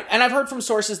be. Right. And I've heard from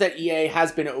sources that EA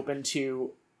has been open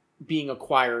to being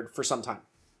acquired for some time.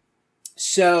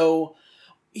 So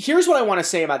here's what I want to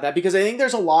say about that, because I think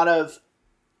there's a lot of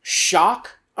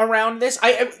shock around this.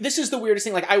 This is the weirdest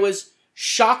thing. Like, I was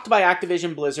shocked by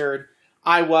Activision Blizzard.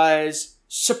 I was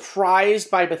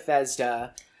surprised by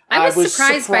Bethesda. I was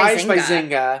surprised by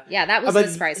Zynga. Yeah, that was the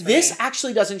surprise for me. This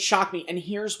actually doesn't shock me, and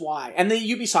here's why. And the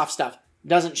Ubisoft stuff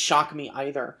doesn't shock me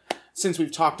either, since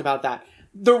we've talked about that.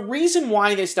 The reason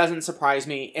why this doesn't surprise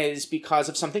me is because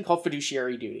of something called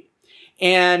fiduciary duty.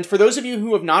 And for those of you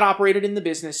who have not operated in the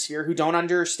business sphere, who don't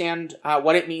understand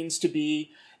what it means to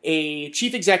be a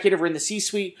chief executive or in the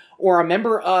C-suite, or a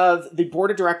member of the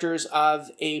board of directors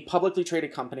of a publicly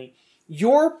traded company,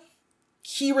 your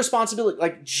key responsibility,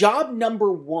 like job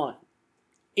number one,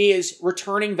 is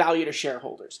returning value to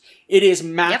shareholders. It is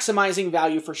maximizing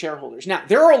value for shareholders. Now,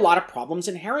 there are a lot of problems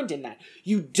inherent in that.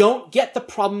 You don't get the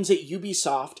problems at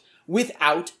Ubisoft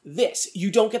without this. You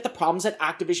don't get the problems at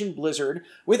Activision Blizzard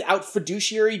without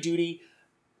fiduciary duty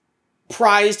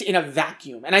prized in a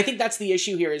vacuum. And I think that's the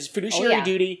issue here, is fiduciary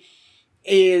duty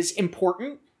is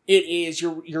important. It is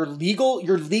your legal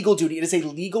duty. It is a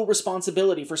legal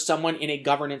responsibility for someone in a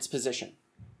governance position.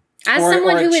 Or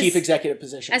a chief executive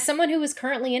position. As someone who is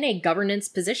currently in a governance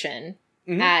position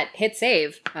at Hit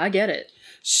Save, I get it.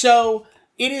 So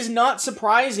it is not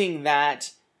surprising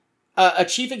that a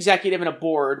chief executive and a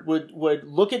board would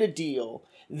look at a deal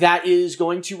that is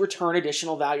going to return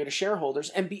additional value to shareholders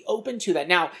and be open to that.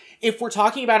 Now, if we're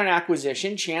talking about an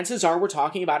acquisition, chances are we're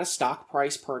talking about a stock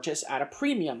price purchase at a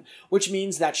premium, which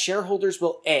means that shareholders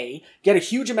will A, get a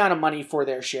huge amount of money for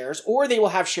their shares, or they will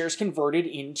have shares converted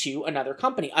into another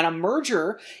company. On a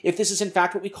merger, if this is in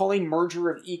fact what we call a merger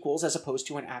of equals as opposed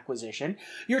to an acquisition,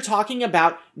 you're talking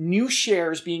about new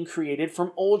shares being created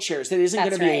from old shares. That isn't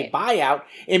going to be a buyout.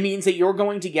 It means that you're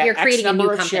going to get X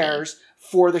number of shares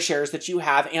for the shares that you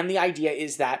have. And the idea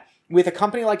is that with a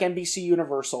company like NBC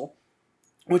Universal,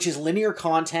 which is linear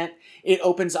content, it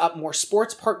opens up more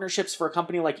sports partnerships for a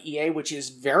company like EA, which is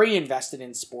very invested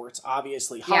in sports,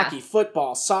 obviously. Hockey,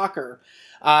 football, soccer,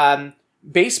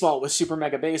 baseball with Super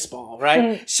Mega Baseball,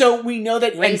 right? So we know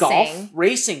that, and golf,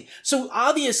 racing. So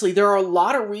obviously there are a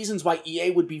lot of reasons why EA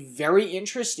would be very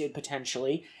interested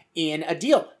potentially in a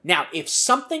deal. Now, if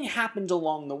something happened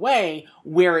along the way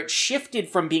where it shifted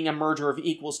from being a merger of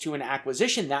equals to an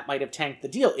acquisition, that might have tanked the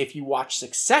deal. If you watch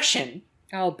Succession...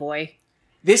 Oh, boy.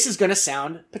 This is going to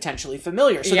sound potentially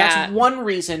familiar. So that's one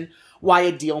reason why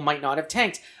a deal might not have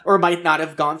tanked or might not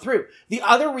have gone through.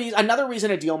 Another reason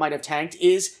a deal might have tanked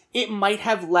is it might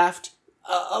have left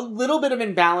a little bit of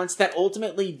imbalance that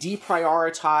ultimately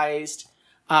deprioritized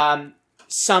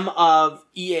some of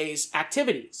EA's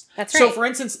activities. That's right. So, for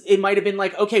instance, it might have been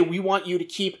like, okay, we want you to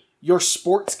keep your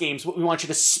sports games, but we want you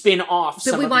to spin off.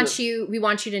 But we want you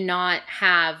to not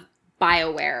have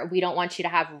BioWare. We don't want you to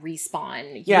have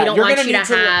Respawn. Yeah, we don't want you to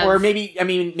have... Or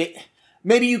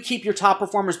maybe you keep your top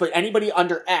performers, but anybody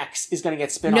under X is going to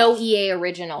get spin off. No EA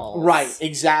originals. Right,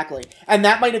 exactly. And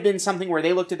that might have been something where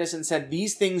they looked at this and said,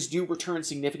 these things do return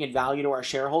significant value to our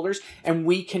shareholders, and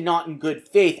we cannot in good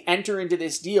faith enter into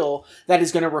this deal that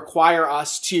is going to require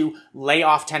us to lay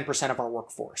off 10% of our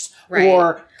workforce. Right.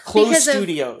 Or close because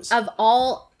studios. Of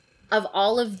all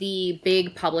of the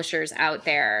big publishers out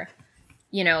there,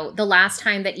 you know, the last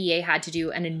time that EA had to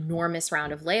do an enormous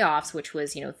round of layoffs, which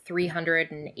was,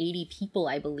 380 people,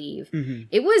 I believe,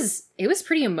 it was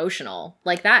pretty emotional.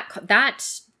 Like that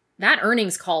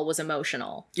earnings call was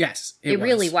emotional. Yes, it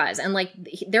really was. And like,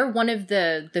 they're one of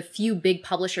the few big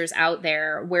publishers out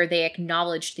there where they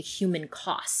acknowledged the human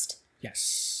cost.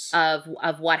 Yes.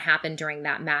 Of what happened during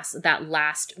that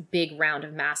last big round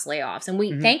of mass layoffs. And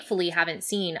we thankfully haven't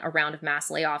seen a round of mass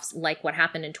layoffs like what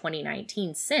happened in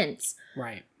 2019 since.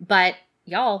 Right. But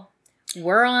y'all,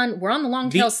 we're on the long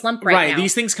tail slump right now. Right.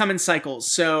 These things come in cycles.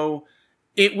 So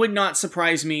it would not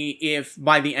surprise me if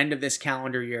by the end of this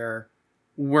calendar year,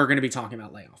 we're going to be talking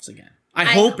about layoffs again. I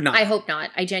hope not. I hope not.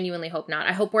 I genuinely hope not.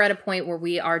 I hope we're at a point where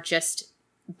we are just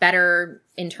better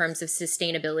in terms of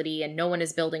sustainability and no one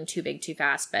is building too big too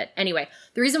fast. But anyway,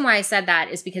 the reason why I said that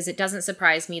is because it doesn't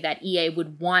surprise me that EA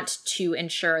would want to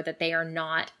ensure that they are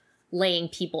not laying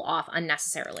people off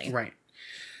unnecessarily. Right.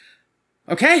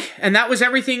 Okay, and that was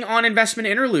everything on Investment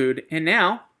Interlude. And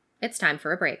now... it's time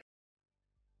for a break.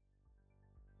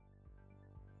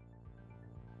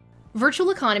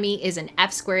 Virtual Economy is an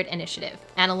F-Squared initiative,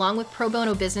 and along with pro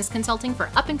bono business consulting for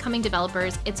up-and-coming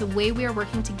developers, it's a way we are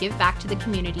working to give back to the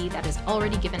community that has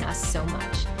already given us so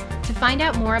much. To find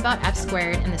out more about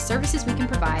F-Squared and the services we can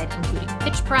provide, including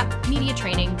pitch prep, media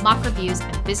training, mock reviews,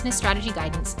 and business strategy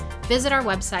guidance, visit our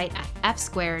website at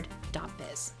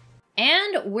fsquared.biz.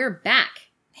 And we're back.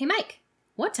 Hey, Mike,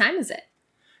 what time is it?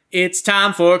 It's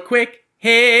time for quick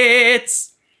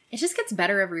hits. It just gets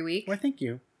better every week. Well, thank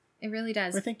you. It really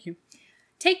does. Well, thank you.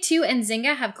 Take-Two and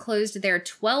Zynga have closed their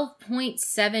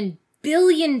 $12.7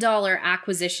 billion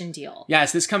acquisition deal.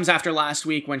 Yes, this comes after last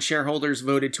week when shareholders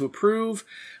voted to approve,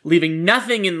 leaving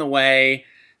nothing in the way.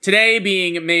 Today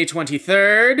being May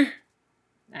 23rd.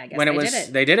 I guess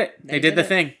they did it. They did the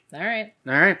thing. All right.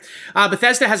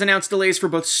 Bethesda has announced delays for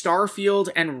both Starfield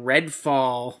and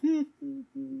Redfall.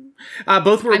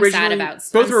 Both were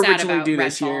originally due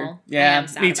this year. Yeah,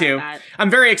 me too. I'm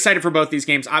very excited for both these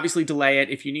games. Obviously, delay it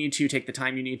if you need to. Take the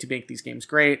time you need to make these games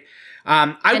great.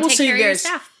 I will say this.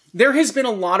 There has been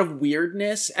a lot of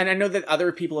weirdness, and I know that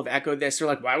other people have echoed this. They're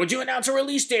like, why would you announce a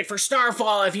release date for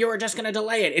Starfall if you were just going to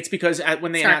delay it? It's because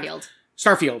when they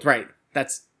Starfield, right.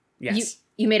 That's, yes.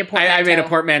 You made a portmanteau. I made a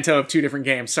portmanteau of two different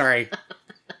games. Sorry.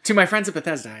 To my friends at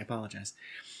Bethesda, I apologize.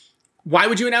 Why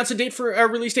would you announce a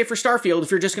release date for Starfield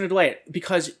if you're just going to delay it?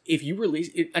 Because if you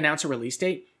announce a release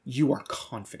date, you are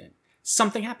confident.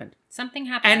 Something happened.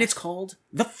 And it's called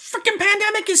the freaking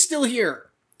pandemic is still here.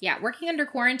 Yeah, working under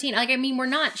quarantine. Like, I mean, we're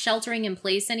not sheltering in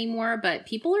place anymore, but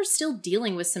people are still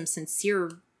dealing with some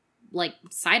sincere,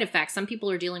 side effects. Some people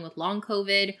are dealing with long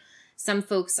COVID. Some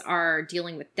folks are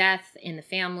dealing with death in the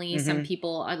family. Mm-hmm. Some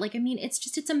people are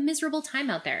it's a miserable time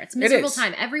out there. It's a miserable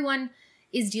time. Everyone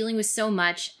is dealing with so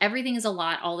much. Everything is a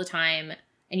lot all the time.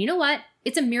 And you know what?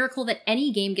 It's a miracle that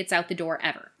any game gets out the door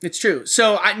ever. It's true.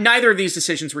 So neither of these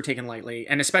decisions were taken lightly,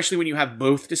 and especially when you have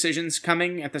both decisions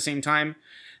coming at the same time,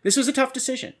 this was a tough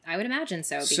decision. I would imagine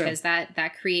so, because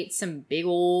that creates some big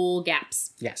old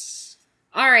gaps. Yes.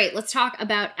 All right, let's talk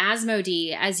about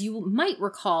Asmodee. As you might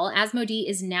recall, Asmodee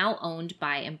is now owned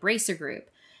by Embracer Group,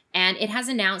 and it has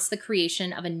announced the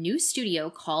creation of a new studio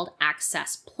called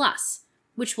Access Plus,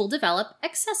 which will develop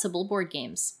accessible board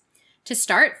games. To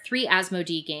start, 3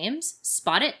 Asmodee games,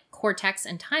 Spot It, Cortex,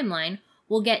 and Timeline,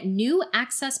 will get new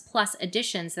Access Plus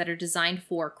editions that are designed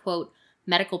for, quote,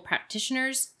 medical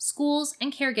practitioners, schools,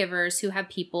 and caregivers who have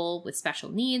people with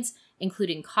special needs,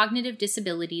 including cognitive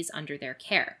disabilities, under their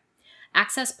care.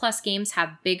 Access Plus games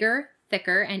have bigger,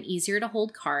 thicker, and easier to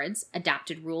hold cards,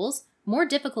 adapted rules, more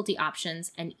difficulty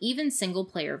options, and even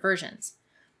single-player versions.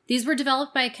 These were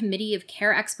developed by a committee of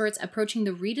care experts approaching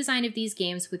the redesign of these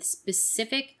games with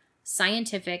specific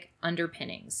scientific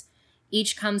underpinnings.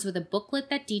 Each comes with a booklet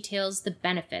that details the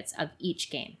benefits of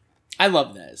each game. I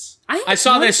love this. I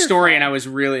saw this story and I was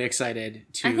really excited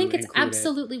to I think it's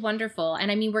absolutely wonderful.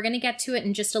 And I mean, we're going to get to it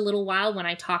in just a little while when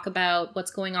I talk about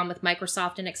what's going on with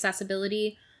Microsoft and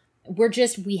accessibility.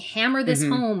 We hammer this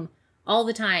home all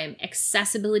the time.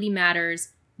 Accessibility matters.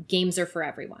 Games are for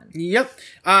everyone. Yep.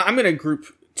 I'm going to group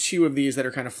 2 of these that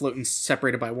are kind of floating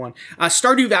separated by one.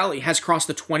 Stardew Valley has crossed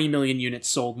the 20 million units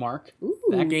sold mark. Ooh.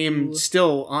 That game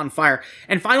still on fire.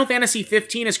 And Final Fantasy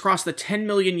 15 has crossed the 10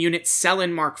 million unit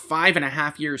sell-in mark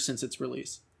 5.5 years since its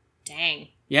release. Dang.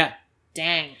 Yeah.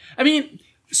 Dang. I mean,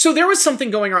 so there was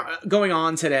something going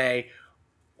on today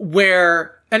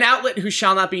where an outlet who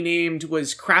shall not be named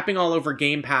was crapping all over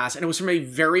Game Pass, and it was from a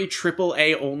very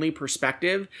AAA only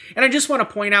perspective. And I just want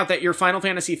to point out that your Final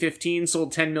Fantasy 15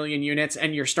 sold 10 million units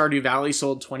and your Stardew Valley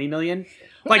sold 20 million.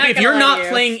 Like, if you're not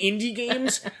playing indie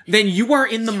games, then you are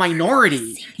in the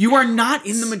minority. You are not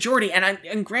in the majority.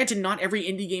 And granted, not every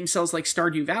indie game sells like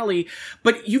Stardew Valley,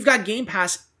 but you've got Game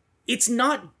Pass. It's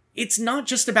not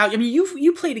just about, I mean,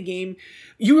 you played a game.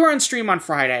 You were on stream on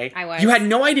Friday. I was. You had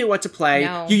no idea what to play.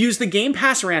 No. You used the Game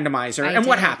Pass randomizer. And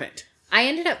what happened? I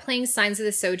ended up playing Signs of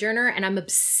the Sojourner, and I'm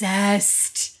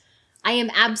obsessed. I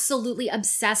am absolutely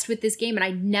obsessed with this game, and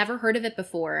I'd never heard of it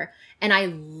before. And I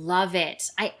love it.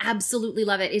 I absolutely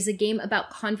love it. It is a game about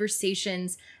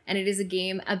conversations, and it is a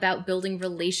game about building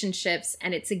relationships,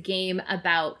 and it's a game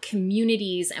about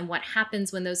communities and what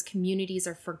happens when those communities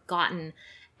are forgotten.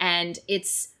 And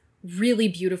it's really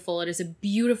beautiful. It is a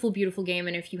beautiful, beautiful game.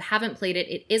 And if you haven't played it,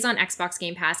 it is on Xbox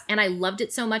Game Pass. And I loved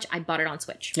it so much, I bought it on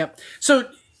Switch. Yep. So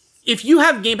if you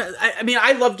have Game Pass, I mean,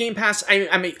 I love Game Pass.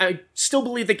 I still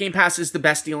believe that Game Pass is the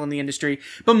best deal in the industry.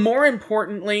 But more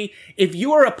importantly, if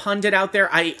you are a pundit out there,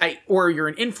 or you're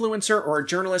an influencer or a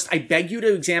journalist, I beg you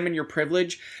to examine your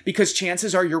privilege, because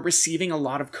chances are you're receiving a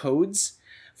lot of codes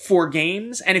for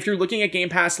games. And if you're looking at Game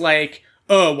Pass like,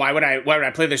 oh, why would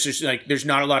I play this? There's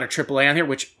not a lot of AAA on here,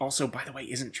 which also, by the way,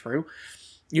 isn't true.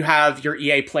 You have your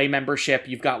EA Play membership.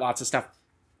 You've got lots of stuff.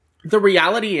 The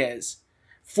reality is,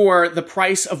 for the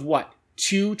price of what?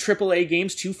 2 AAA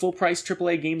games, 2 full-price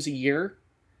AAA games a year,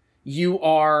 you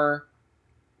are,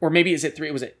 or maybe is it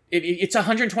 3? It's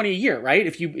 $120 a year, right?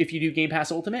 If you do Game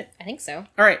Pass Ultimate? I think so.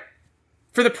 All right.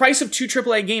 For the price of 2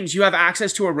 AAA games, you have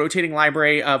access to a rotating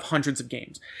library of hundreds of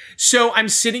games. So I'm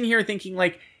sitting here thinking,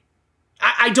 like,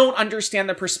 I don't understand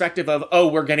the perspective of, oh,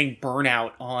 we're getting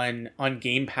burnout on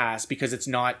Game Pass because there's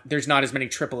not as many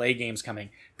AAA games coming.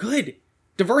 Good.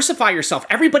 Diversify yourself.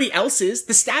 Everybody else is.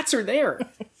 The stats are there.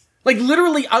 Like,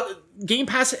 literally, Game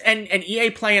Pass and EA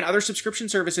Play and other subscription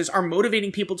services are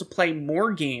motivating people to play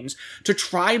more games, to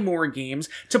try more games,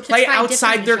 to play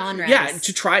outside their genres. Yeah,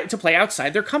 to play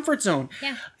outside their comfort zone.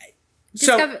 Yeah.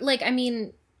 So,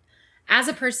 as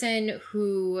a person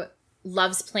who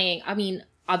loves playing,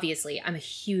 obviously, I'm a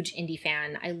huge indie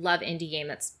fan. I love indie game.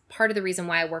 That's part of the reason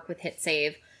why I work with Hit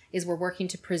Save, is we're working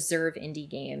to preserve indie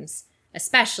games.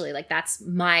 Especially, like, that's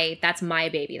my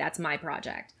baby. That's my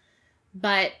project.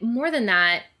 But more than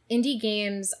that, indie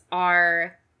games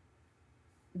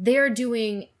they're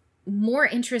doing more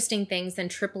interesting things than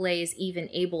AAA is even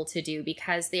able to do,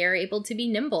 because they're able to be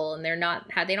nimble, and they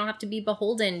don't have to be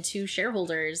beholden to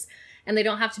shareholders, and they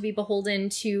don't have to be beholden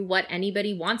to what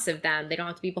anybody wants of them. They don't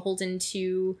have to be beholden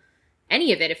to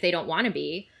any of it if they don't want to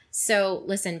be. So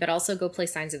listen, but also go play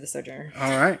Signs of the Sojourner.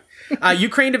 All right.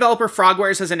 Ukraine developer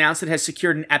Frogwares has announced it has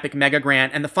secured an Epic mega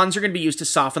grant, and the funds are going to be used to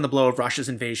soften the blow of Russia's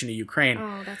invasion of Ukraine.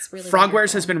 Oh, that's really Frogwares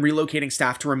wonderful. has been relocating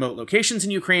staff to remote locations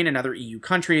in Ukraine and other EU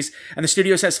countries, and the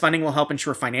studio says funding will help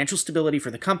ensure financial stability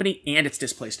for the company and its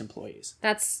displaced employees.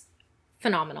 That's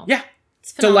phenomenal. Yeah.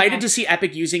 It's phenomenal. Delighted to see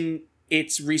Epic using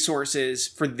its resources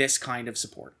for this kind of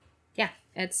support. Yeah.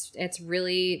 It's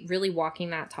really, really walking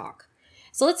that talk.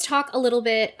 So let's talk a little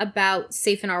bit about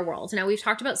Safe in Our World. Now, we've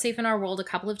talked about Safe in Our World a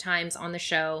couple of times on the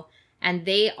show, and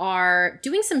they are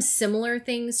doing some similar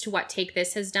things to what Take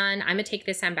This has done. I'm a Take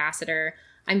This ambassador.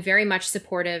 I'm very much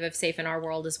supportive of Safe in Our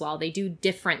World as well. They do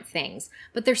different things,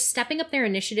 but they're stepping up their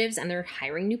initiatives and they're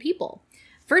hiring new people.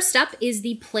 First up is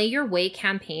the Play Your Way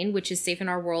campaign, which is Safe in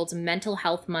Our World's Mental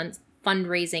Health Month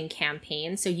fundraising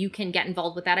campaign. So you can get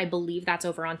involved with that. I believe that's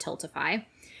over on Tiltify.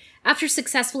 After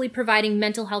successfully providing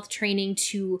mental health training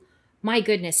to, my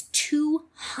goodness,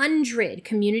 200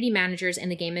 community managers in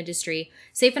the game industry,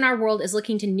 Safe in Our World is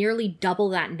looking to nearly double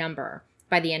that number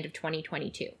by the end of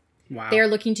 2022. Wow. They are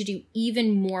looking to do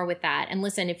even more with that. And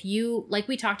listen, if you, like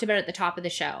we talked about at the top of the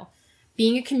show,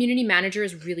 being a community manager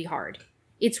is really hard.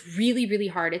 It's really, really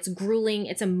hard. It's grueling.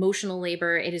 It's emotional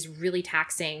labor. It is really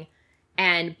taxing.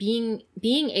 And being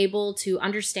able to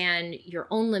understand your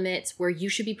own limits, where you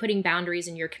should be putting boundaries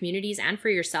in your communities and for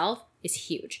yourself, is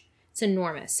huge. It's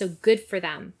enormous. So good for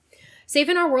them. Safe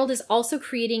in Our World is also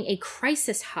creating a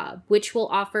crisis hub, which will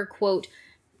offer, quote,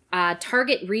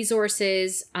 target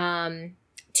resources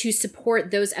to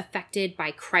support those affected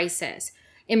by crisis.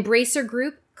 Embracer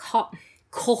Group,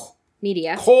 Koch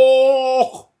Media.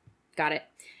 Got it.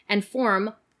 And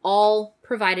Forum all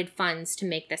provided funds to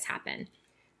make this happen.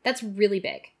 That's really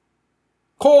big.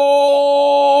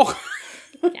 Yeah,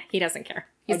 he doesn't care.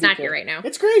 He's not here right now.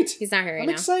 It's great. He's not here right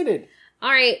now. I'm excited. All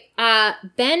right.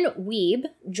 Ben Weeb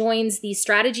joins the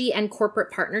Strategy and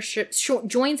Corporate Partnerships.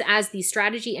 Joins as the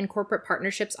Strategy and Corporate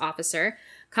Partnerships Officer.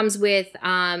 Comes with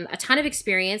a ton of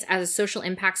experience as a social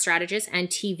impact strategist and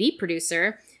TV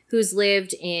producer who's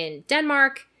lived in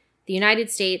Denmark, the United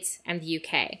States, and the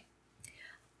UK.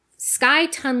 Sky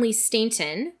Tunley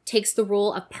Stainton takes the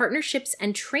role of Partnerships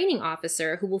and Training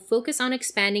Officer, who will focus on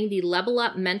expanding the Level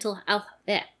Up Mental Health.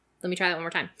 Let me try that one more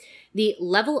time. The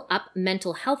Level Up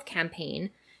Mental Health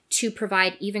campaign to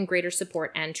provide even greater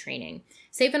support and training.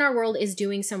 Safe in Our World is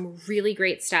doing some really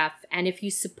great stuff, and if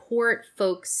you support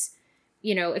folks,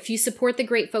 if you support the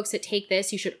great folks that Take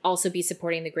This, you should also be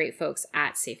supporting the great folks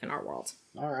at Safe in Our World.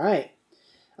 All right.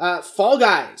 Fall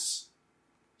Guys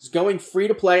is going free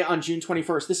to play on June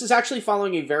 21st. This is actually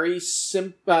following a very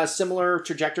similar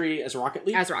trajectory as Rocket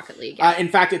League. Yeah. In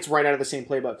fact, it's right out of the same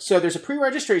playbook. So there's a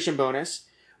pre-registration bonus,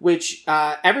 which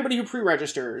everybody who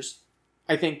pre-registers,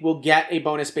 I think, will get a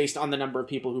bonus based on the number of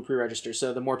people who pre-register.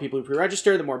 So the more people who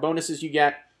pre-register, the more bonuses you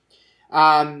get.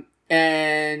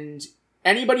 And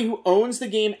anybody who owns the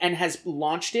game and has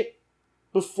launched it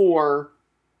before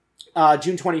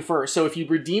June 21st. So if you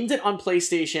redeemed it on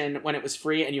PlayStation when it was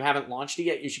free and you haven't launched it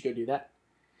yet, you should go do that.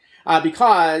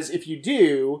 Because if you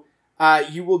do,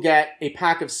 you will get a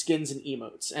pack of skins and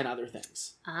emotes and other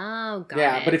things. Oh, got it.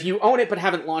 Yeah, but if you own it but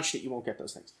haven't launched it, you won't get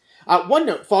those things. One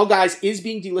note, Fall Guys is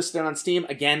being delisted on Steam,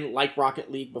 again, like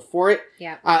Rocket League before it.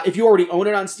 Yeah. If you already own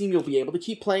it on Steam, you'll be able to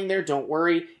keep playing there, don't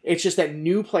worry. It's just that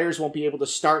new players won't be able to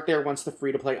start there once the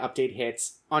free-to-play update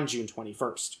hits on June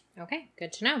 21st. Okay,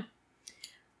 good to know.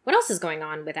 What else is going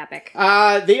on with Epic?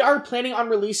 They are planning on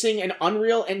releasing an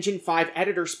Unreal Engine 5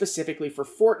 editor specifically for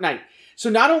Fortnite.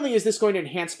 So not only is this going to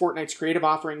enhance Fortnite's creative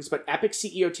offerings, but Epic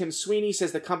CEO Tim Sweeney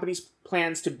says the company's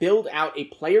plans to build out a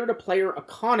player-to-player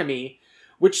economy,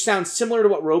 which sounds similar to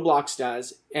what Roblox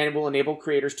does, and will enable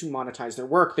creators to monetize their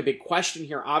work. The big question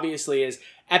here, obviously, is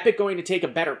Epic going to take a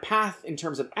better path in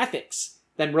terms of ethics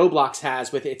than Roblox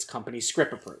has with its company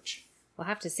script approach? We'll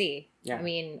have to see. Yeah. I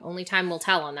mean, only time will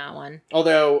tell on that one.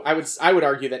 Although, I would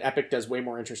argue that Epic does way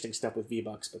more interesting stuff with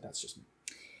V-Bucks, but that's just me.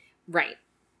 Right.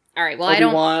 All right, well,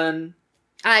 Obi-Wan,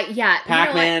 yeah.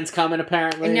 Pac-Man's coming,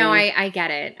 apparently. No, I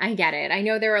get it. I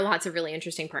know there are lots of really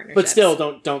interesting partnerships. But still,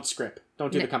 don't script.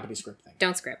 Don't do the company script thing.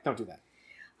 Don't script. Don't do that.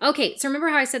 Okay, so remember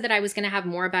how I said that I was going to have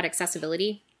more about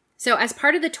accessibility? So as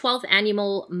part of the 12th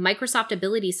annual Microsoft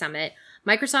Ability Summit,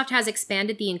 Microsoft has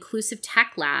expanded the Inclusive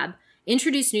Tech Lab,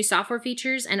 introduced new software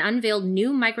features, and unveiled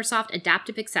new Microsoft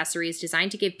adaptive accessories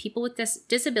designed to give people with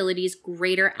disabilities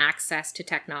greater access to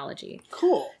technology.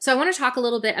 Cool. So I want to talk a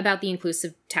little bit about the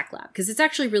Inclusive Tech Lab because it's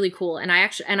actually really cool. And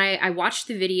I watched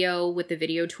the video with the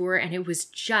video tour, and it was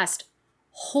just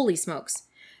holy smokes.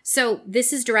 So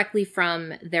this is directly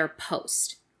from their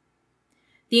post.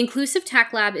 The Inclusive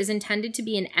Tech Lab is intended to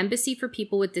be an embassy for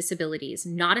people with disabilities,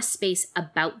 not a space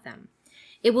about them.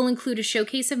 It will include a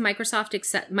showcase of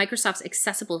Microsoft's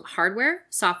accessible hardware,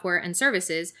 software, and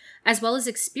services, as well as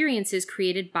experiences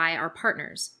created by our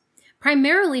partners.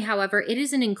 Primarily, however, it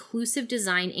is an inclusive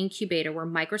design incubator where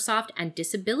Microsoft and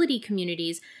disability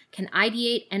communities can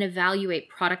ideate and evaluate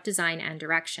product design and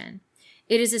direction.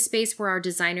 It is a space where our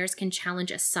designers can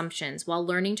challenge assumptions while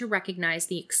learning to recognize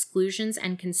the exclusions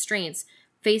and constraints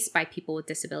faced by people with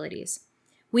disabilities.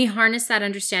 We harness that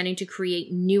understanding to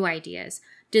create new ideas,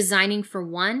 designing for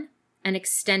one and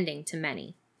extending to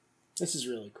many. This is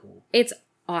really cool. It's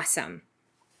awesome.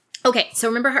 Okay, so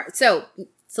remember so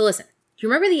listen. Do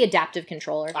you remember the adaptive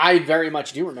controller? I very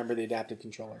much do remember the adaptive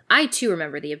controller. I too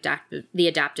remember the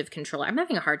adaptive controller. I'm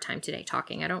having a hard time today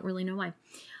talking. I don't really know why.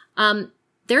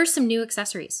 There are some new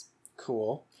accessories.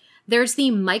 Cool. There's the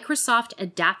Microsoft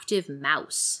Adaptive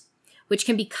Mouse, which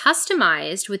can be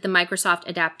customized with the Microsoft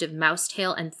Adaptive Mouse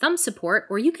tail and thumb support,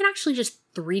 or you can actually just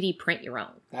 3D print your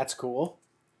own. That's cool.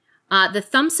 The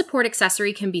thumb support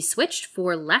accessory can be switched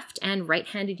for left and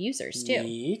right-handed users, too.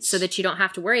 Neat. So that you don't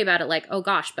have to worry about it like, oh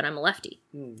gosh, but I'm a lefty.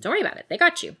 Don't worry about it. They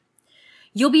got you.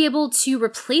 You'll be able to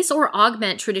replace or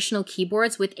augment traditional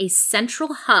keyboards with a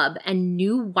central hub and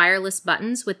new wireless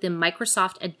buttons with the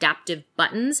Microsoft Adaptive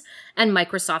Buttons and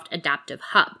Microsoft Adaptive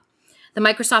Hub. The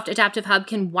Microsoft Adaptive Hub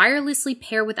can wirelessly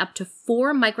pair with up to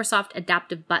 4 Microsoft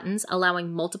Adaptive Buttons,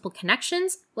 allowing multiple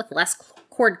connections with less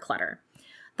cord clutter.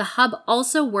 The hub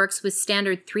also works with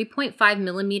standard 3.5mm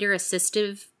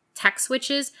assistive tech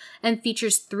switches and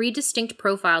features 3 distinct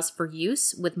profiles for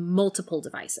use with multiple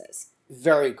devices.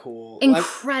 Very cool.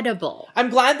 Incredible. I'm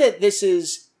glad that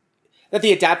that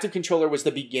the adaptive controller was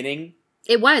the beginning.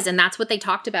 It was, and that's what they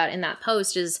talked about in that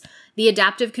post, is the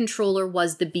adaptive controller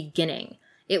was the beginning.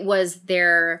 It was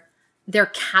their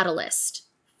catalyst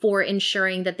for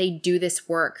ensuring that they do this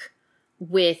work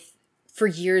for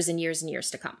years and years and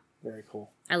years to come. Very cool.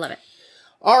 I love it.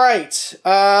 All right.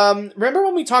 Remember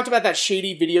when we talked about that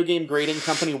shady video game grading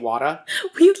company, WADA?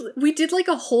 We did like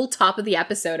a whole top of the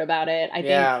episode about it, I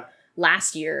think,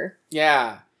 last year.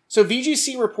 Yeah. So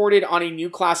VGC reported on a new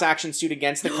class action suit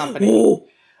against the company.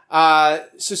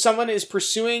 So someone is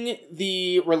pursuing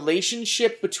the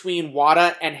relationship between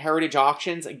WADA and Heritage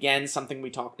Auctions. Again, something we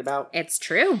talked about. It's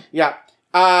true. Yeah.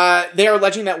 They are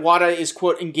alleging that WADA is,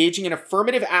 quote, engaging in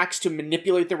affirmative acts to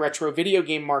manipulate the retro video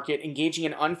game market, engaging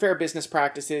in unfair business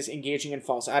practices, engaging in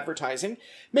false advertising,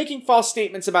 making false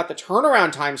statements about the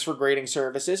turnaround times for grading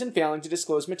services, and failing to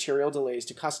disclose material delays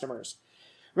to customers.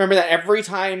 Remember that every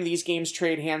time these games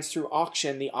trade hands through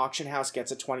auction, the auction house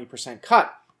gets a 20%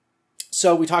 cut.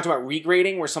 So we talked about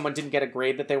regrading, where someone didn't get a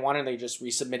grade that they wanted, and they just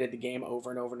resubmitted the game over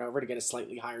and over and over to get a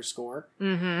slightly higher score.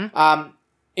 Mm-hmm.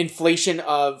 Inflation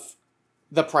of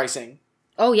the pricing.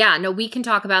 Oh, yeah. No, we can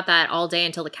talk about that all day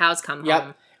until the cows come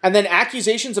home. And then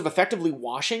accusations of effectively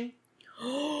washing.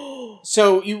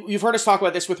 So you've heard us talk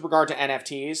about this with regard to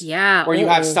NFTs. Yeah. Where you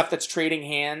have stuff that's trading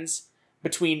hands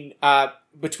between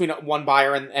one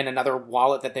buyer and another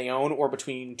wallet that they own, or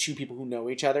between two people who know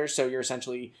each other. So you're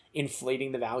essentially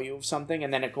inflating the value of something.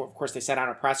 And then, of course, they sent out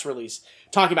a press release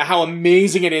talking about how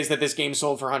amazing it is that this game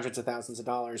sold for hundreds of thousands of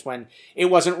dollars, when it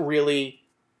wasn't really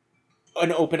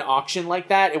an open auction like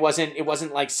that. It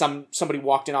wasn't like somebody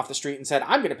walked in off the street and said,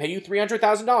 I'm going to pay you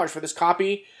 $300,000 for this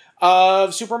copy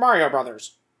of Super Mario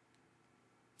Brothers.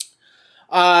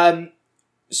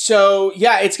 So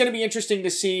yeah, it's going to be interesting to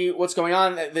see what's going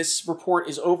on. This report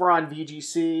is over on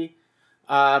VGC,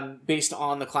 based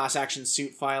on the class action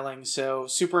suit filing. So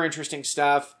super interesting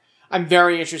stuff. I'm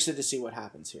very interested to see what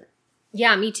happens here.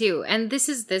 Yeah, me too. And this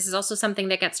is also something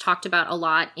that gets talked about a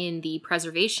lot in the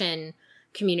preservation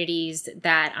communities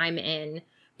that I'm in,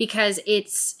 because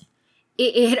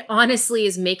it honestly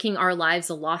is making our lives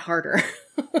a lot harder.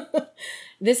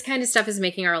 This kind of stuff is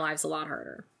making our lives a lot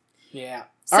harder. Yeah.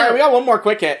 All right, we got one more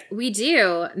quick hit. We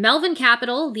do. Melvin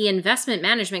Capital, the investment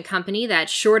management company that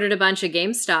shorted a bunch of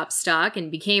GameStop stock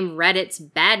and became Reddit's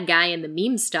bad guy in the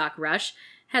meme stock rush,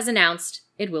 has announced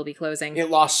it will be closing. It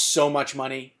lost so much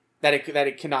money that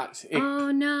it cannot.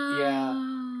 Oh no. Yeah.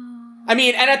 I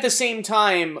mean, and at the same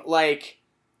time, like,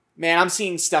 man, I'm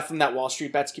seeing stuff from that Wall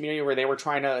Street Bets community where they were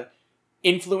trying to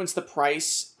influence the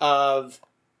price of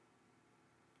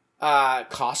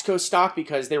Costco stock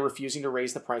because they're refusing to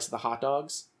raise the price of the hot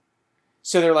dogs.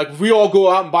 So they're like, if we all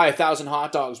go out and buy 1,000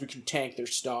 hot dogs, we can tank their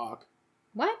stock.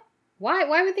 What?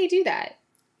 Why would they do that?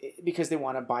 Because they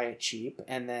want to buy it cheap,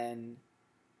 and then...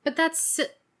 But that's...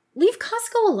 Leave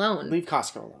Costco alone. Leave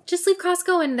Costco alone. Just leave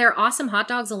Costco and their awesome hot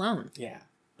dogs alone. Yeah.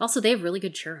 Also, they have really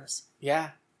good churros.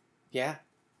 Yeah. Yeah.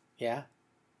 Yeah.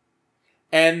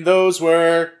 And those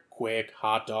were quick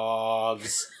hot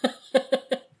dogs.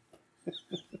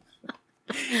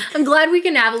 I'm glad we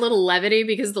can have a little levity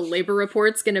because the labor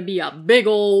report's going to be a big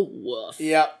ol' woof.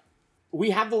 Yep.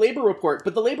 We have the labor report,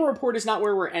 but the labor report is not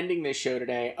where we're ending this show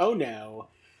today. Oh no.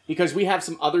 Because we have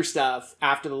some other stuff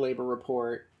after the labor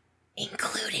report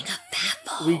Including a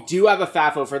FAFO. We do have a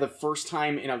FAFO for the first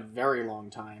time in a very long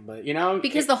time, but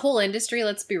Because the whole industry,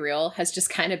 let's be real, has just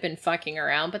kind of been fucking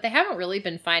around, but they haven't really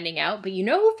been finding out. But you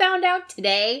know who found out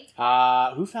today?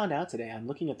 Who found out today? I'm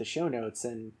looking at the show notes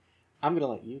and I'm going to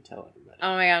let you tell everybody.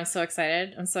 Oh my god, I'm so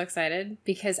excited. I'm so excited.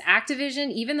 Because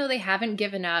Activision, even though they haven't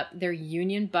given up their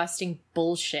union-busting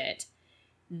bullshit,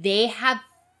 they have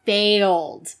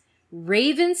failed.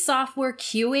 Raven Software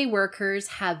QA workers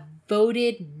have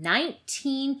voted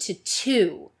 19-2.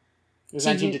 It was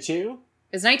 19-2? It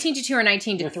was 19-2 or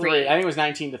 19-3. I think it was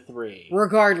 19-3.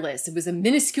 Regardless, it was a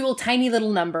minuscule, tiny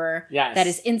little number that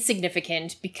is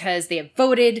insignificant because they have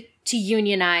voted to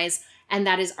unionize, and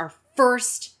that is our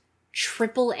first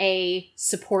AAA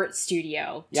support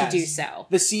studio to do so.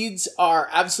 The seeds are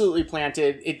absolutely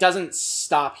planted. It doesn't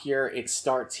stop here. It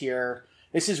starts here.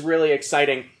 This is really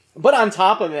exciting. But on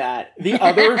top of that, the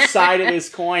other side of this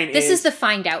coin This is the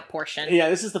find out portion. Yeah,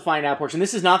 this is the find out portion.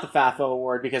 This is not the FAFO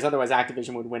award because otherwise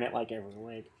Activision would win it like every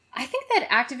week. I think that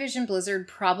Activision Blizzard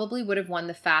probably would have won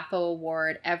the FAFO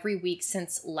award every week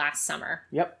since last summer.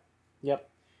 Yep.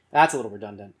 That's a little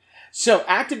redundant. So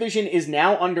Activision is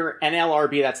now under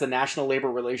NLRB, that's the National Labor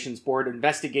Relations Board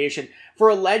investigation, for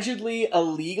allegedly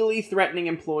illegally threatening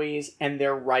employees and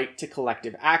their right to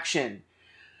collective action.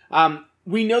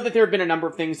 We know that there have been a number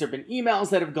of things. There have been emails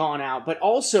that have gone out, but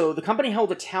also the company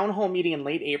held a town hall meeting in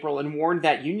late April and warned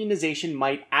that unionization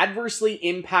might adversely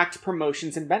impact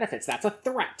promotions and benefits. That's a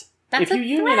threat. If you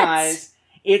unionize,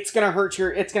 it's going to hurt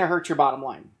your bottom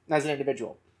line as an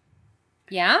individual.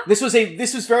 Yeah? This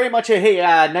was very much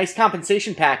a nice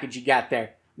compensation package you got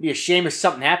there. It'd be a shame if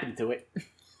something happened to it.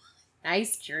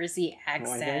 Nice Jersey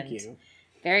accent. Why, thank you.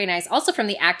 Very nice. Also from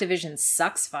the Activision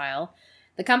Sucks file.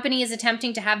 The company is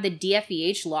attempting to have the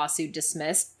DFEH lawsuit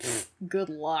dismissed. Pfft, good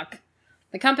luck.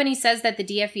 The company says that the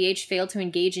DFEH failed to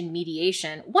engage in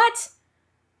mediation. What?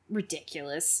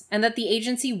 Ridiculous. And that the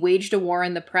agency waged a war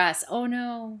in the press. Oh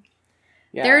no.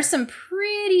 Yeah. There are some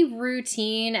pretty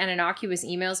routine and innocuous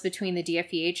emails between the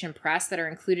DFEH and press that are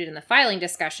included in the filing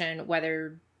discussion,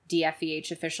 whether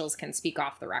DFEH officials can speak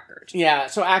off the record. Yeah,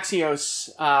 so Axios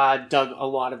dug a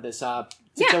lot of this up.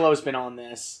 Titillo's been on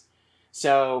this.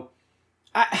 So...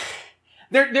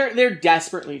 They're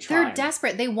desperately trying. They're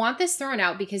desperate. They want this thrown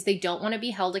out because they don't want to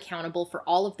be held accountable for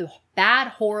all of the bad,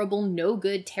 horrible, no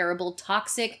good, terrible,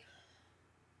 toxic,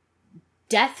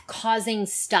 death-causing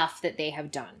stuff that they have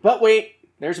done. But wait,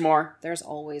 there's more. There's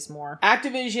always more.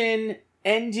 Activision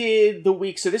ended the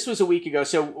week, so this was a week ago,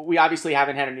 so we obviously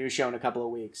haven't had a news show in a couple of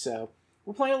weeks, so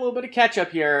we're playing a little bit of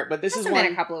catch-up here, but this is one... It's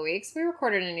been a couple of weeks. We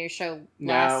recorded a news show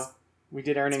last... No, we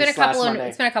did earnings last Monday.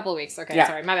 It's been a couple of weeks. Okay,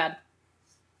 sorry, my bad.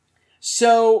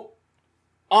 So,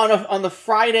 on the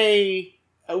Friday,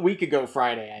 a week ago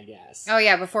Friday, I guess. Oh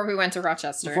yeah, before we went to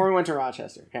Rochester,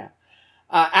 yeah.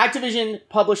 Activision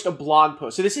published a blog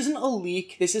post. So this isn't a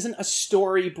leak. This isn't a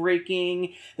story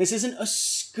breaking. This isn't a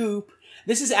scoop.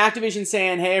 This is Activision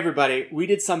saying, hey everybody, we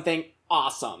did something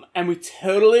awesome, and we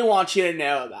totally want you to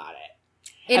know about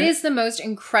it. It is the most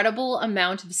incredible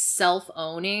amount of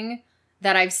self-owning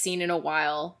that I've seen in a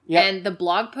while. Yep. And the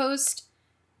blog post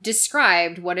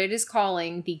described what it is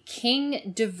calling the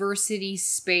King Diversity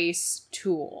Space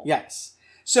Tool. Yes.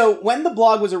 So when the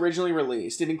blog was originally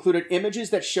released, it included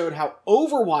images that showed how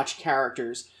Overwatch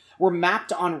characters were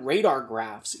mapped on radar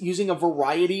graphs using a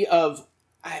variety of,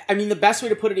 I mean, the best way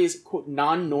to put it is, quote,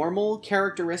 non-normal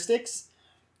characteristics.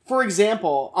 For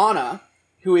example, Ana,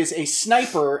 who is a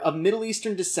sniper of Middle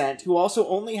Eastern descent, who also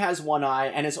only has one eye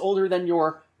and is older than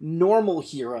your normal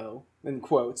hero, in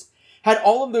quotes, had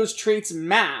all of those traits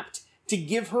mapped to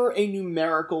give her a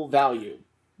numerical value.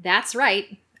 That's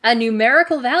right. A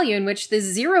numerical value in which the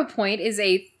 0 point is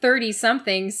a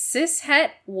 30-something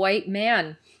cishet white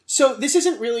man. So this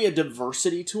isn't really a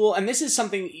diversity tool, and this is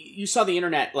something you saw the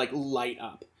internet light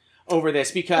up over this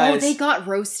because... Oh, they got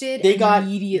roasted They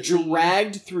immediately. got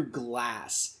dragged through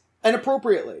glass, and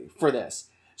appropriately for this.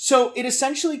 So it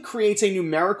essentially creates a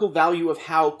numerical value of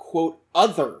how, quote,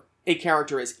 other a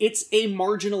character is. It's a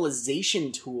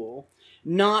marginalization tool,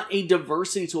 not a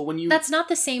diversity tool. That's not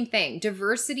the same thing.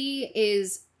 Diversity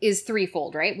is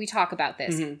threefold, right? We talk about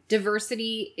this. Mm-hmm.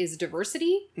 Diversity is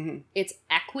diversity, mm-hmm. it's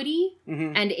equity,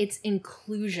 mm-hmm. and it's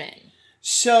inclusion.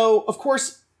 So, of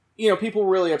course, people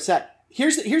were really upset.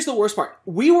 Here's the worst part.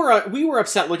 We were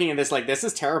upset looking at this like, this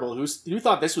is terrible. Who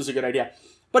thought this was a good idea?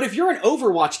 But if you're an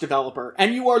Overwatch developer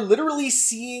and you are literally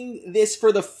seeing this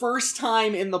for the first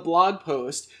time in the blog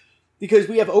post, because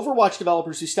we have Overwatch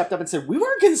developers who stepped up and said, we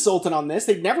weren't consulted on this.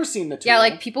 They'd never seen the tool.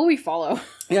 Yeah, people we follow.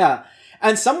 Yeah.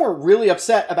 And some were really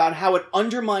upset about how it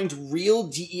undermined real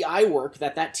DEI work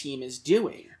that team is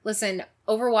doing. Listen,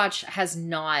 Overwatch has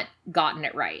not gotten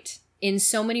it right. In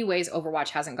so many ways, Overwatch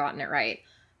hasn't gotten it right.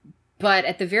 But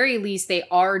at the very least, they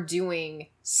are doing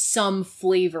some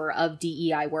flavor of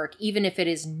DEI work, even if it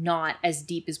is not as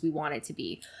deep as we want it to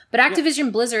be. But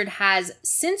Activision Blizzard has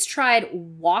since tried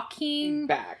walking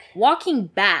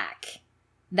back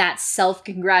that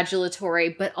self-congratulatory,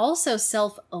 but also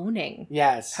self-owning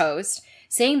post,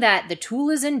 saying that the tool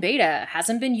is in beta,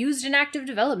 hasn't been used in active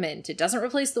development, it doesn't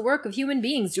replace the work of human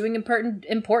beings doing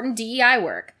important DEI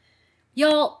work.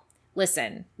 Y'all,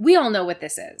 listen, we all know what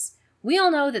this is. We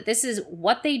all know that this is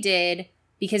what they did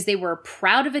because they were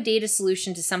proud of a data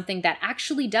solution to something that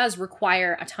actually does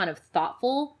require a ton of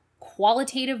thoughtful,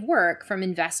 qualitative work from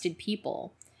invested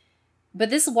people. But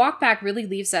this walkback really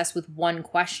leaves us with one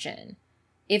question.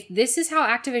 If this is how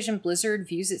Activision Blizzard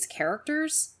views its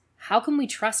characters, how can we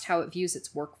trust how it views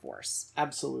its workforce?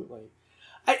 Absolutely.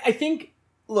 I think,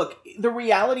 look, the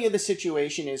reality of the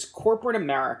situation is corporate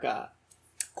America.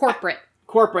 Corporate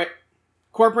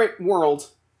world.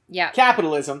 Yeah.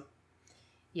 Capitalism.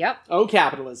 Yep. Oh,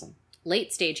 capitalism.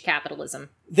 Late stage capitalism.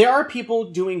 There are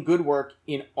people doing good work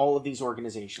in all of these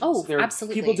organizations. Oh, there are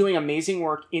absolutely. people doing amazing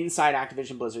work inside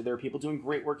Activision Blizzard. There are people doing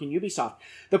great work in Ubisoft.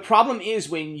 The problem is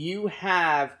when you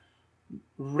have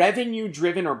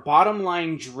revenue-driven or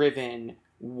bottom-line-driven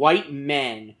white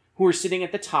men who are sitting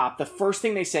at the top, the first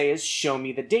thing they say is, show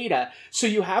me the data. So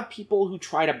you have people who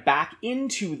try to back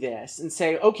into this and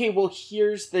say, okay, well,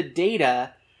 here's the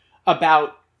data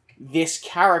about this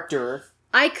character.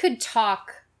 I could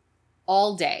talk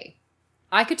all day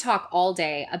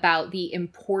about the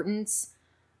importance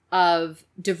of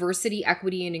diversity,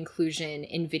 equity, and inclusion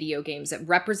in video games, that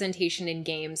representation in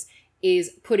games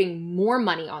is putting more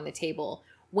money on the table.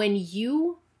 When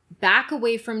you back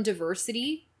away from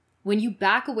diversity, when you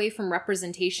back away from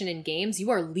representation in games,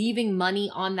 you are leaving money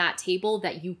on that table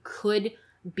that you could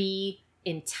be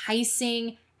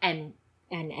enticing and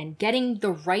getting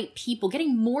the right people,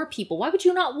 getting more people. Why would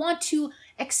you not want to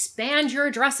expand your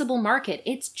addressable market?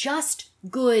 It's just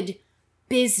good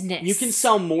business. You can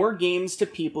sell more games to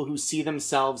people who see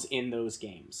themselves in those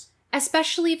games.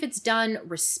 Especially if it's done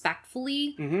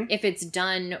respectfully, if it's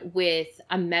done with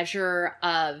a measure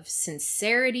of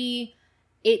sincerity.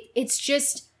 It's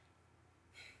just,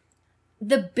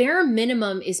 the bare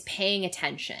minimum is paying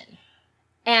attention.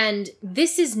 And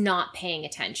this is not paying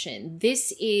attention.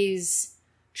 This is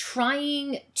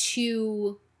trying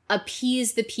to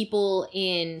appease the people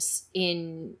in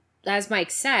as Mike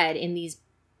said, in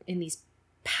these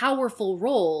powerful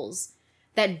roles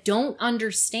that don't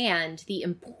understand the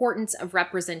importance of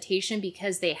representation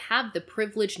because they have the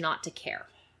privilege not to care.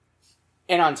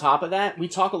 And on top of that, we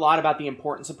talk a lot about the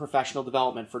importance of professional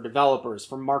development for developers,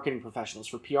 for marketing professionals,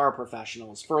 for PR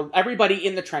professionals, for everybody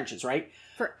in the trenches, right?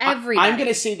 For everybody. I'm going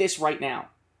to say this right now.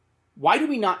 Why do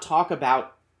we not talk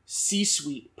about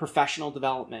C-suite professional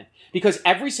development? Because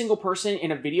every single person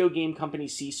in a video game company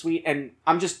C-suite, and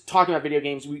I'm just talking about video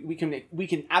games, we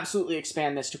can absolutely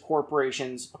expand this to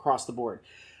corporations across the board.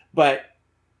 But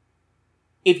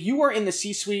if you are in the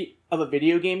C-suite of a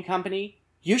video game company,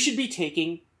 you should be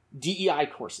taking DEI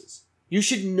courses. You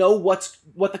should know what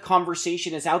the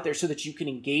conversation is out there so that you can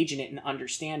engage in it and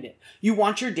understand it. You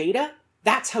want your data?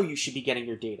 That's how you should be getting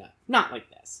your data. Not like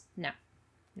this.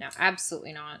 No,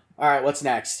 absolutely not. All right, what's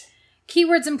next?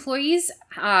 Keywords employees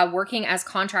working as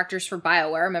contractors for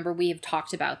BioWare, remember we have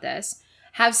talked about this,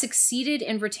 have succeeded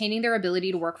in retaining their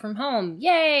ability to work from home.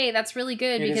 Yay, that's really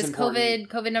good because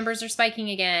COVID numbers are spiking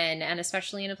again, and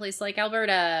especially in a place like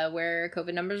Alberta where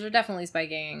COVID numbers are definitely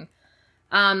spiking.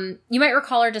 You might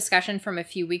recall our discussion from a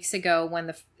few weeks ago when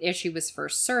the issue was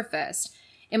first surfaced.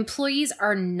 Employees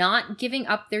are not giving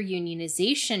up their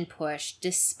unionization push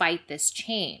despite this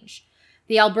change.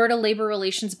 The Alberta Labor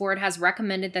Relations Board has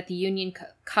recommended that the union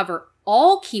cover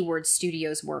all Keyword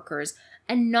Studios workers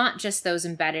and not just those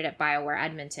embedded at BioWare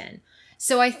Edmonton.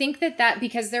 So I think that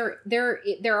because there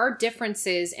are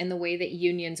differences in the way that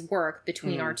unions work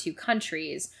between our two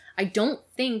countries, I don't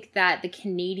think that the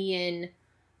Canadian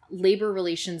labor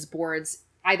relations boards,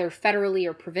 either federally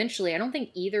or provincially, I don't think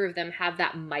either of them have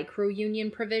that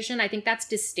micro-union provision. I think that's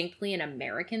distinctly an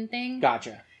American thing.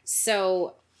 Gotcha.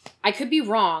 So I could be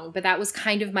wrong, but that was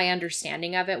kind of my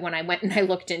understanding of it when I went and I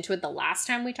looked into it the last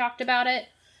time we talked about it.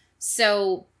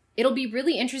 So it'll be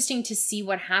really interesting to see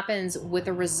what happens with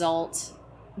the result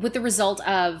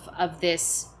of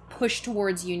this push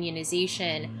towards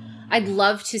unionization. I'd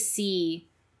love to see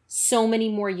so many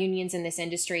more unions in this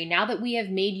industry now that we have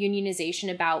made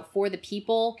unionization about for the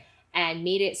people and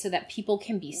made it so that people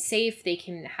can be safe. They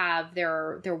can have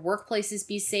their workplaces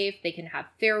be safe. They can have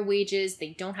fair wages. They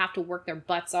don't have to work their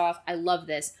butts off. I love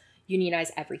this.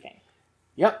 Unionize everything.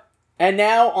 Yep. And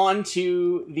now on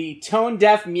to the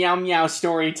tone-deaf Meow Meow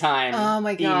Storytime Oh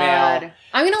my God. Email.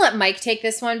 I'm going to let Mike take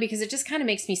this one because it just kind of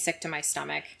makes me sick to my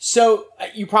stomach. So,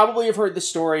 you probably have heard the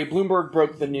story. Bloomberg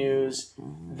broke the news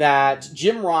that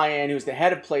Jim Ryan, who's the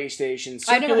head of PlayStation, circulated...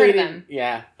 I've never heard of him.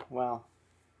 Yeah, well,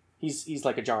 he's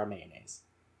like a jar of mayonnaise.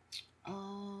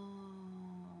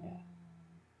 Oh.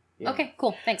 Yeah. Okay,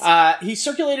 cool. Thanks. He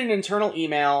circulated an internal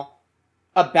email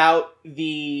about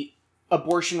the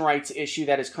abortion rights issue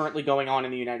that is currently going on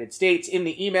in the United States. In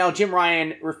the email, Jim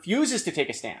Ryan refuses to take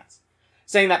a stance,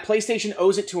 saying that PlayStation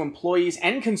owes it to employees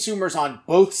and consumers on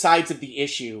both sides of the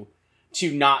issue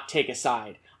to not take a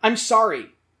side. I'm sorry.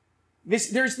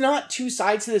 There's not two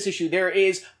sides to this issue. There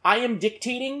is, I am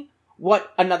dictating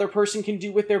what another person can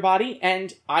do with their body,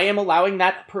 and I am allowing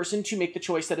that person to make the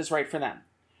choice that is right for them.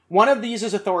 One of these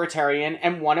is authoritarian,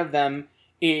 and one of them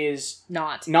is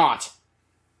not.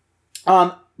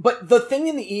 But the thing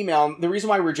in the email, the reason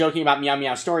why we're joking about Meow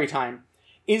Meow Storytime,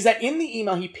 is that in the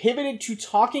email he pivoted to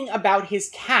talking about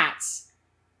his cats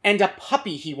and a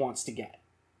puppy he wants to get.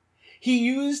 He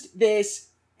used this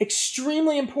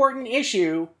extremely important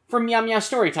issue for Meow Meow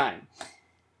Storytime.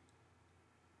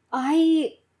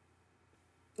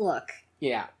 Look.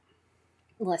 Yeah.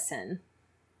 Listen.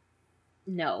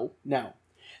 No.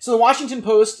 So the Washington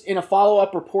Post, in a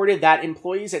follow-up, reported that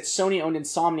employees at Sony-owned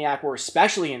Insomniac were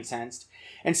especially incensed,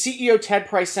 and CEO Ted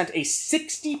Price sent a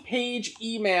 60-page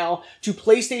email to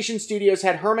PlayStation Studios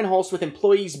head Herman Hulst with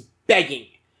employees begging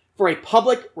for a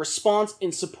public response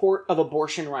in support of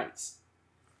abortion rights.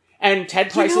 And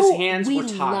Ted Price's hands were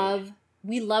tied.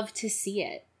 We love to see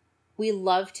it. We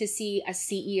love to see a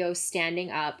CEO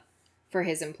standing up for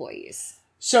his employees.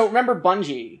 So remember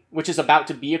Bungie, which is about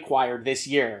to be acquired this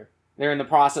year. They're in the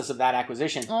process of that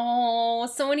acquisition. Oh,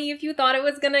 Sony, if you thought it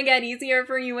was going to get easier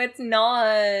for you, it's not.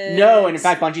 No, and in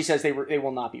fact, Bungie says they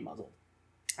will not be muzzled.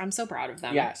 I'm so proud of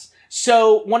them. Yes.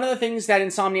 So one of the things that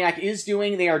Insomniac is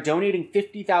doing, they are donating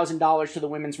 $50,000 to the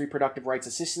Women's Reproductive Rights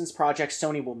Assistance Project.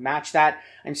 Sony will match that.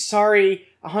 I'm sorry,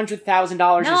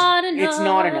 $100,000 it's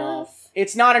not enough.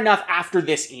 It's not enough after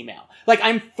this email. Like,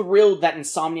 I'm thrilled that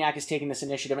Insomniac is taking this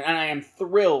initiative, and I am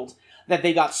thrilled that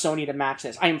they got Sony to match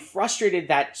this. I am frustrated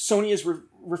that Sony is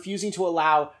refusing to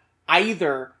allow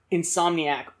either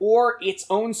Insomniac or its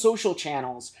own social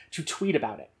channels to tweet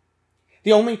about it.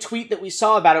 The only tweet that we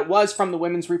saw about it was from the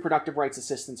Women's Reproductive Rights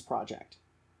Assistance Project.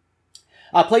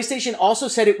 PlayStation also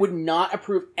said it would not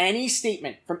approve any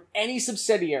statement from any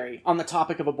subsidiary on the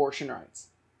topic of abortion rights.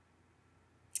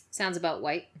 Sounds about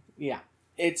white. Yeah.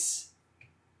 It's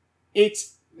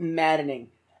maddening.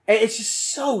 It's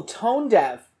just so tone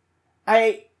deaf.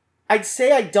 I'd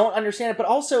say I don't understand it, but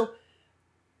also,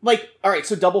 like, all right,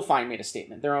 so Double Fine made a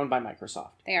statement. They're owned by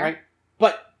Microsoft. They are. Right?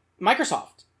 But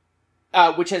Microsoft,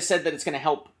 which has said that it's going to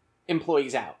help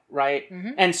employees out, right?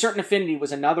 Mm-hmm. And Certain Affinity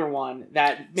was another one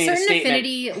that made a statement. Certain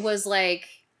Affinity was, like,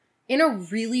 in a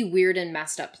really weird and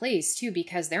messed up place, too,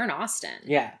 because they're in Austin.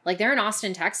 Yeah. Like, they're in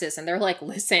Austin, Texas, and they're like,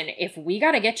 listen, if we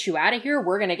got to get you out of here,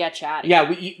 we're going to get you out of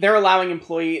here.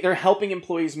 Yeah, they're helping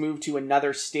employees move to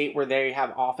another state where they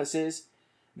have offices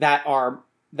that are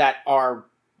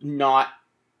not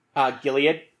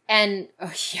Gilead. And,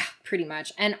 yeah, pretty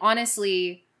much. And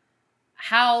honestly,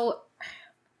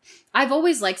 I've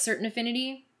always liked Certain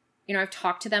Affinity. You know, I've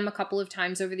talked to them a couple of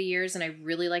times over the years, and I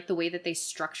really like the way that they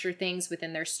structure things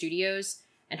within their studios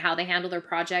and how they handle their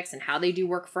projects and how they do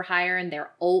work for hire. And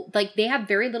they have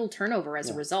very little turnover as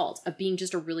a result of being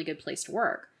just a really good place to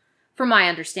work, from my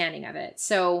understanding of it.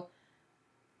 So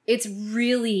it's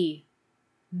really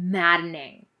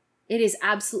maddening. It is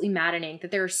absolutely maddening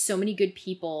that there are so many good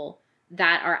people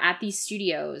that are at these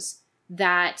studios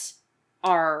that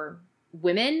are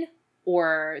women,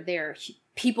 or they're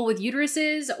people with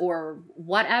uteruses or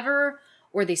whatever,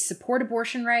 or they support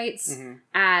abortion rights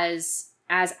as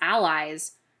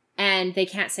allies, and they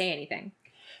can't say anything.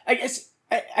 I guess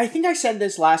I think I said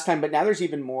this last time, but now there's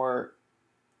even more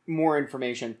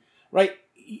information, right?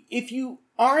 If you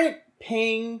aren't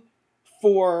paying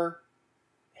for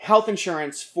health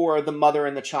insurance for the mother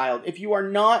and the child, if you are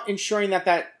not ensuring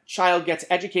that child gets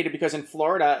educated, because in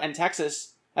Florida and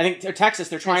Texas,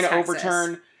 they're trying to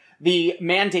overturn the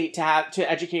mandate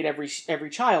to educate every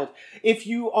child. If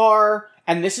you are,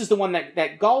 and this is the one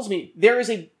that galls me, there is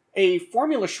a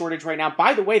formula shortage right now.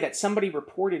 By the way, that somebody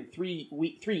reported 3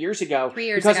 years ago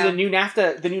because of the new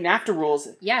NAFTA rules.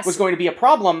 Yes, was going to be a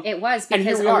problem. It was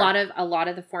because a lot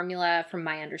of the formula, from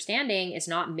my understanding, is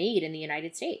not made in the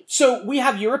United States. So we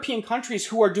have European countries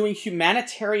who are doing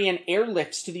humanitarian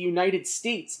airlifts to the United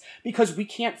States because we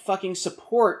can't fucking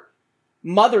support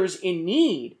mothers in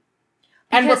need.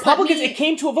 And Republicans, it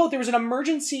came to a vote. There was an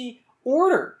emergency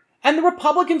order. And the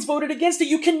Republicans voted against it.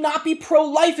 You cannot be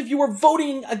pro-life if you are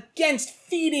voting against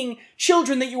feeding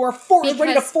children that you are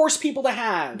ready to force people to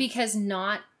have. Because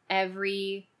not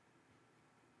everyone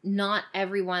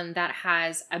that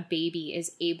has a baby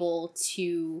is able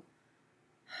to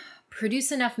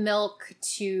produce enough milk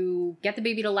to get the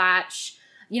baby to latch.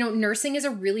 Nursing is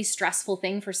a really stressful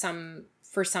thing for some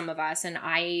of us. And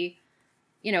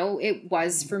it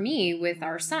was for me with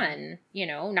our son,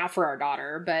 not for our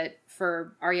daughter, but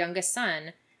for our youngest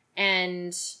son.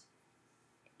 And,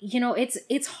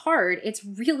 it's hard. It's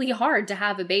really hard to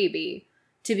have a baby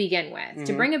to begin with, mm-hmm.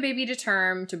 to bring a baby to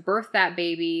term, to birth that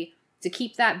baby, to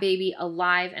keep that baby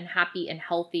alive and happy and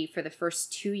healthy for the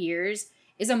first 2 years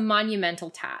is a monumental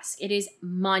task. It is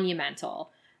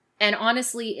monumental. And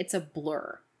honestly, it's a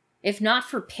blur. If not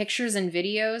for pictures and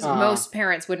videos, most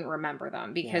parents wouldn't remember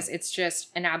them because it's just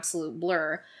an absolute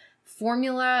blur.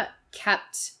 Formula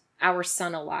kept our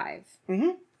son alive.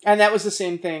 Mm-hmm. And that was the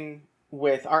same thing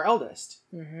with our eldest.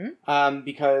 Mm-hmm.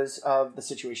 Because of the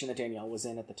situation that Danielle was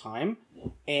in at the time.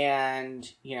 And,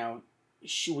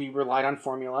 we relied on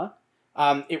formula.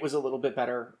 It was a little bit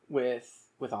better with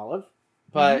Olive.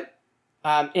 But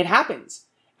it happens.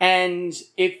 And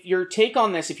if your take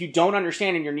on this, if you don't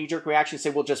understand and your knee-jerk reaction say,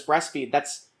 well, just breastfeed,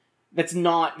 that's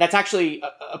actually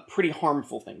a pretty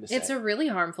harmful thing to say. It's a really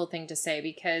harmful thing to say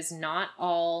because not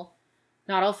all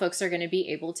folks are going to be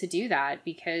able to do that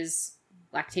because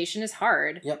lactation is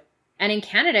hard. Yep. And in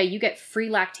Canada, you get free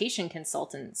lactation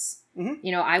consultants. Mm-hmm.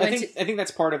 I think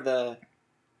that's part of the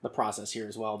process here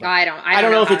as well. But I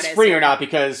don't know if it's free or not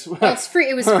because it's free.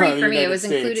 It was free for me. It was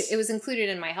included. It was included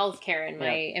in my healthcare and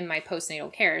in my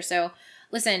postnatal care. So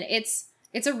listen, it's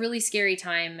a really scary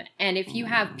time. And if you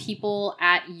have people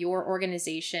at your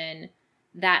organization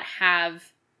that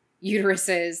have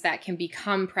uteruses that can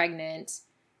become pregnant,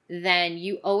 then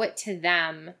you owe it to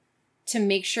them to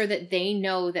make sure that they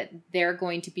know that they're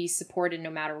going to be supported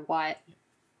no matter what.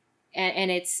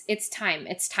 And it's time.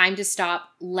 It's time to stop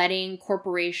letting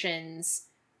corporations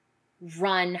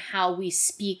run how we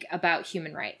speak about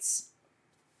human rights.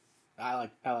 I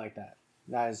like that.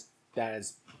 That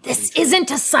is. This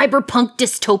isn't a cyberpunk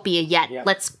dystopia yet. Yep.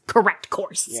 Let's correct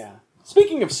course. Yeah.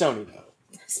 Speaking of Sony, though.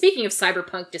 Speaking of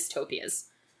cyberpunk dystopias.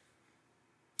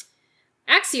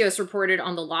 Axios reported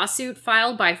on the lawsuit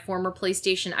filed by former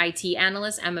PlayStation IT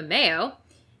analyst Emma Meow.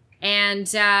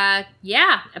 And,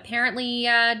 apparently,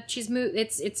 it's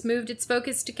moved its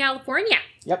focus to California.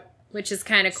 Yep. Which is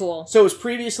kind of cool. So it was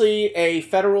previously a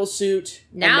federal suit,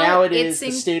 and now it is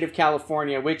the state of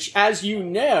California, which, as you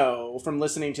know from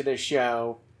listening to this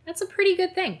show... That's a pretty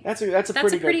good thing. That's a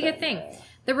pretty good thing. Yeah.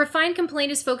 The refined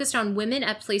complaint is focused on women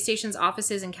at PlayStation's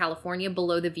offices in California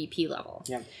below the VP level.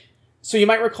 Yeah. So you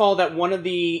might recall that one of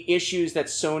the issues that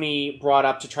Sony brought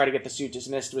up to try to get the suit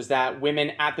dismissed was that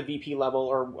women at the VP level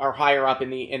or higher up in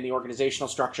the organizational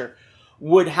structure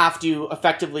would have to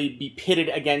effectively be pitted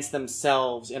against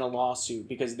themselves in a lawsuit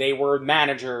because they were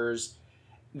managers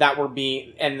that were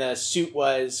and the suit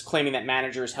was claiming that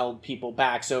managers held people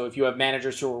back. So if you have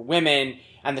managers who are women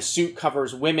and the suit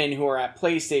covers women who are at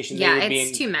PlayStation,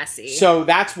 it's too messy. So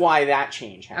that's why that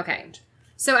change happened. Okay.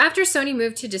 So after Sony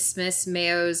moved to dismiss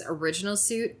Meow's original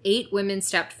suit, 8 women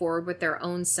stepped forward with their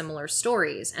own similar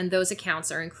stories, and those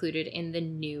accounts are included in the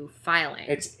new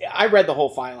filing. I read the whole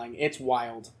filing. It's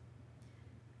wild.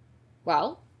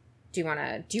 Well, do you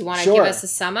want to give us a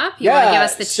sum up? You want to give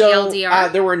us the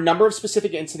TLDR? There were a number of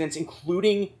specific incidents,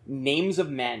 including names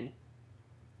of men,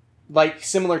 like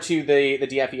similar to the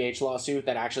DFEH lawsuit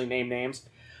that actually named names.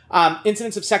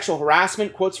 Incidents of sexual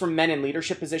harassment, quotes from men in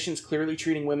leadership positions clearly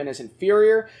treating women as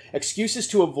inferior, excuses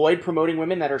to avoid promoting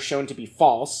women that are shown to be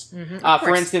false. Mm-hmm,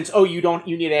 for instance,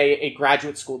 you need a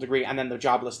graduate school degree, and then the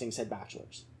job listing said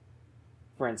bachelor's.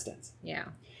 For instance. Yeah.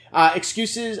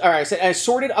 Excuses,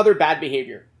 assorted other bad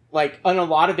behavior. And a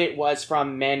lot of it was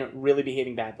from men really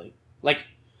behaving badly. Like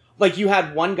you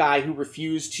had one guy who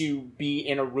refused to be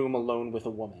in a room alone with a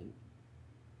woman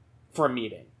for a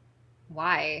meeting.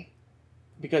 Why?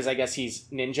 Because I guess he's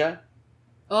ninja.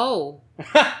 Oh.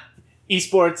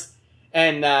 Esports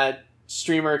and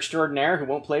streamer extraordinaire who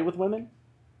won't play with women.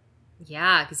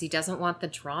 Yeah, because he doesn't want the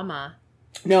drama.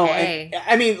 No, okay.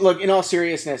 I mean, look, in all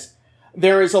seriousness,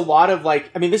 there is a lot of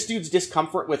this dude's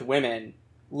discomfort with women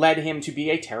led him to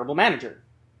be a terrible manager.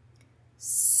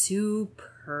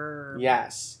 Superb.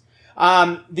 Yes.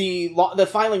 The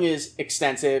filing is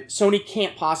extensive. Sony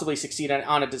can't possibly succeed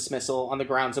on a dismissal on the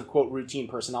grounds of, quote, routine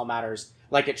personnel matters,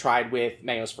 like it tried with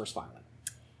Meow's first filing.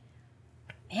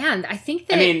 And I think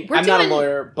that I'm not a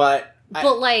lawyer, but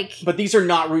these are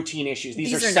not routine issues.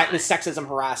 These are the sexism,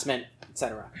 harassment,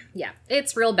 etc. Yeah,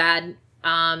 it's real bad.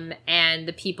 And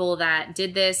the people that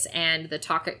did this and the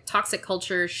toxic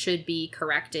culture should be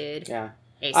corrected. Yeah.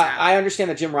 ASAP. I understand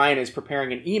that Jim Ryan is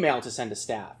preparing an email to send to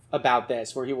staff about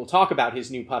this, where he will talk about his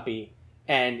new puppy,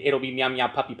 and it'll be meow meow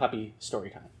puppy puppy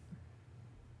story time.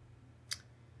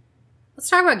 Let's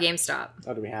talk about GameStop.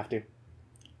 Oh, do we have to?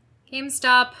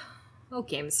 GameStop. Oh,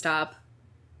 GameStop.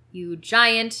 You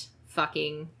giant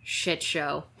fucking shit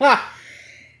show. Ha!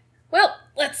 Well,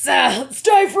 let's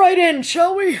dive right in,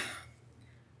 shall we?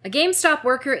 A GameStop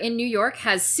worker in New York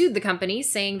has sued the company,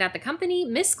 saying that the company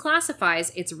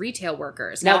misclassifies its retail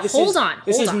workers. Now hold on.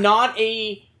 This is not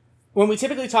a... When we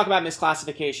typically talk about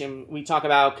misclassification, we talk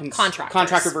about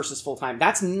contractor versus full-time.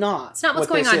 That's not what's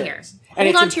going on here. And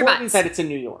it's important that it's in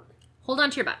New York. Hold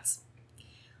on to your butts.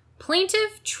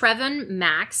 Plaintiff Trevon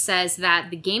Mack says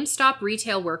that the GameStop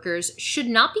retail workers should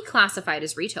not be classified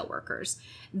as retail workers.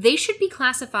 They should be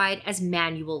classified as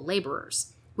manual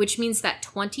laborers, which means that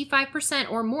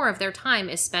 25% or more of their time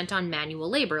is spent on manual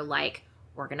labor, like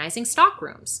organizing stock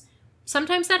rooms.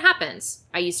 Sometimes that happens.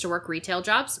 I used to work retail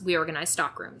jobs. We organize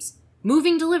stock rooms.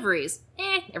 Moving deliveries.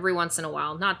 Every once in a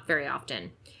while. Not very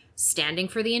often. Standing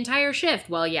for the entire shift.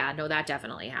 Well, yeah, no, that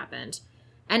definitely happened.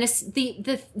 And it's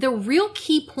the real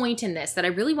key point in this that I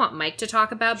really want Mike to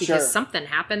talk about, because something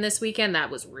happened this weekend that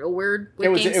was real weird with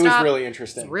GameStop. It was really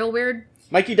interesting. It's real weird.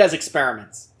 Mikey does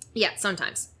experiments. Yeah,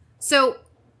 sometimes. So,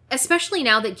 especially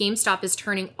now that GameStop is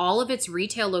turning all of its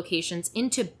retail locations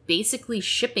into basically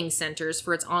shipping centers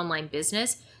for its online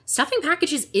business, stuffing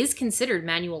packages is considered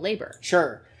manual labor.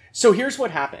 Sure. So here's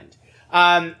what happened.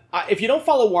 If you don't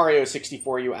follow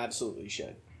Wario64, you absolutely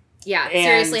should. Yeah,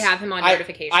 seriously have him on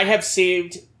notification. I have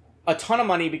saved a ton of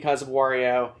money because of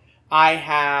Wario. I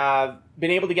have been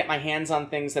able to get my hands on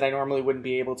things that I normally wouldn't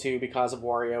be able to because of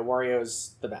Wario.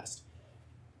 Wario's the best.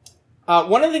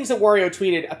 One of the things that Wario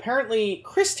tweeted, apparently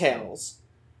Chris Tales,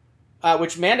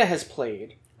 which Manda has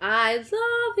played. I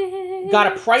love it.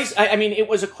 Got a price. I mean, it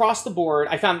was across the board.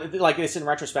 I found, like this in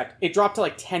retrospect, it dropped to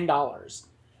like $10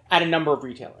 at a number of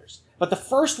retailers. But the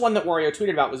first one that Wario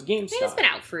tweeted about was GameStop. It's been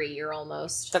out for a year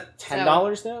almost. Is that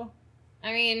 $10 though?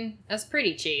 I mean, that's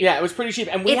pretty cheap. Yeah, it was pretty cheap.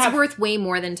 And it's worth way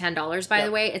more than $10, by the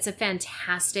way. It's a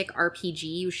fantastic RPG.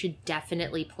 You should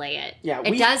definitely play it. Yeah,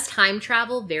 it does time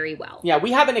travel very well. Yeah,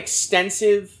 we have an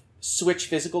extensive Switch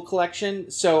physical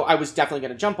collection, so I was definitely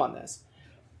going to jump on this.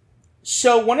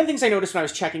 So one of the things I noticed when I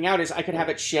was checking out is I could have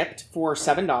it shipped for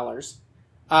 $7,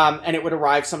 and it would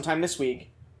arrive sometime this week.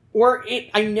 Or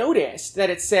I noticed that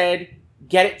it said,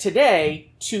 get it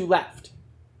today, 2 left.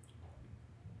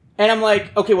 And I'm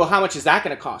like, okay, well, how much is that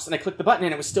going to cost? And I clicked the button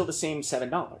and it was still the same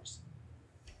 $7.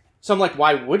 So I'm like,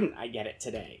 why wouldn't I get it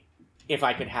today if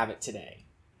I could have it today?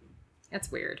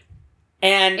 That's weird.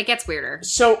 And it gets weirder.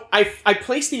 So I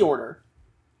placed the order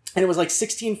and it was like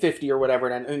 $16.50 or whatever,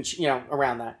 and you know,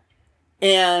 around that.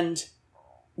 And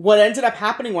what ended up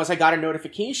happening was I got a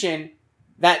notification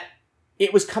that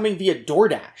it was coming via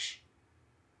DoorDash.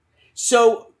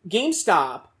 So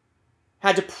GameStop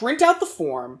had to print out the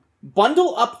form,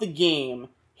 bundle up the game,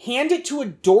 hand it to a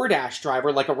DoorDash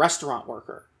driver like a restaurant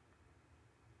worker,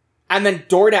 and then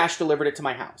DoorDash delivered it to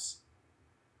my house.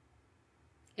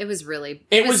 It was really...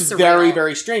 It was very,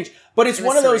 very strange. But it's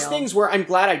one of those things where I'm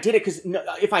glad I did it, because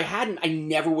if I hadn't, I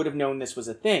never would have known this was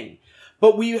a thing.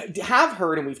 But we have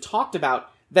heard, and we've talked about,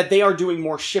 that they are doing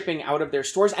more shipping out of their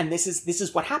stores, and this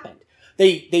is what happened. So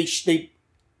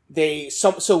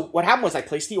what happened was I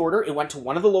placed the order, it went to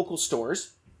one of the local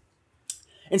stores.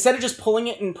 Instead of just pulling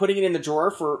it and putting it in the drawer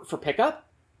for pickup,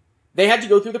 they had to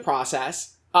go through the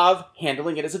process of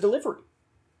handling it as a delivery.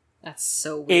 That's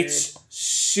so weird. It's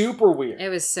super weird. It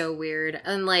was so weird.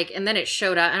 And then it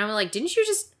showed up, and I'm like, didn't you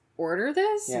just order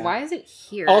this? Yeah. Why is it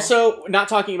here? Also, not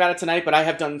talking about it tonight, but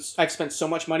I've spent so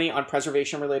much money on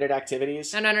preservation-related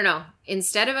activities. No.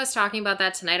 Instead of us talking about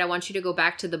that tonight, I want you to go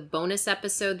back to the bonus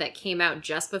episode that came out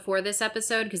just before this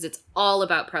episode, because it's all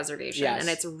about preservation, and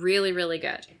it's really, really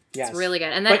good. Yes. It's really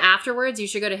good. And then afterwards, you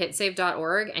should go to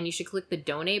hitsave.org, and you should click the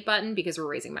donate button, because we're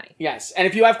raising money. Yes, and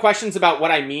if you have questions about what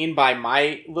I mean by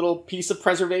my little piece of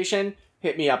preservation,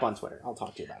 hit me up on Twitter. I'll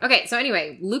talk to you about it. Okay, so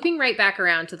anyway, looping right back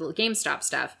around to the GameStop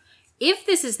stuff. If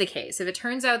this is the case, if it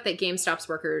turns out that GameStop's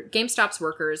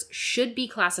workers should be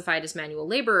classified as manual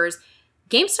laborers,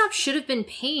 GameStop should have been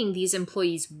paying these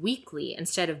employees weekly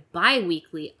instead of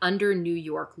bi-weekly under New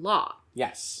York law.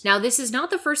 Yes. Now, this is not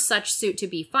the first such suit to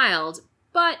be filed,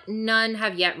 but none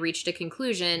have yet reached a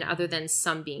conclusion other than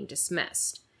some being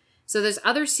dismissed. So there's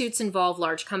other suits involve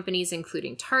large companies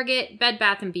including Target, Bed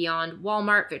Bath & Beyond,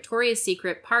 Walmart, Victoria's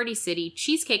Secret, Party City,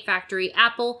 Cheesecake Factory,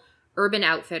 Apple, Urban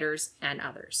Outfitters, and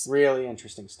others. Really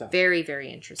interesting stuff. Very, very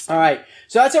interesting. All right.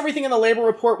 So that's everything in the labor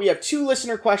report. We have 2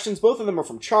 listener questions. Both of them are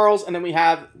from Charles, and then we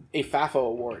have a FAFO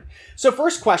award. So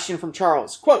first question from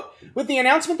Charles. Quote, with the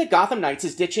announcement that Gotham Knights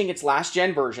is ditching its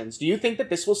last-gen versions, do you think that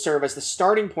this will serve as the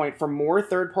starting point for more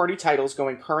third-party titles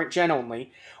going current-gen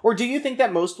only, or do you think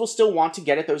that most will still want to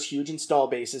get at those huge install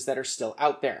bases that are still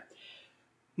out there?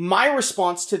 My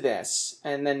response to this,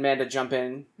 and then Amanda, jump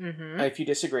in if you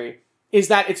disagree, is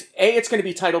that it's going to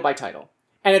be title by title.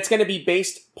 And it's going to be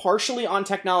based partially on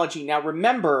technology. Now,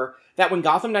 remember that when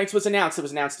Gotham Knights was announced, it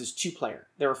was announced as 2-player.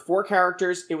 There were 4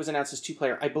 characters. It was announced as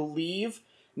 2-player. I believe,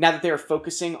 now that they're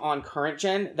focusing on current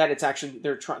gen, that it's actually,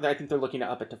 I think they're looking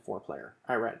to up it to 4-player.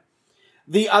 I read.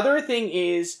 The other thing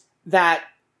is that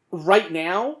right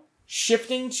now,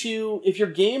 shifting to, if your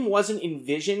game wasn't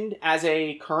envisioned as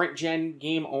a current gen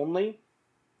game only,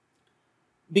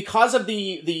 because of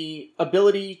the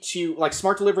ability to, like,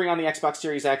 smart delivery on the Xbox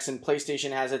Series X and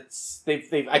PlayStation has its,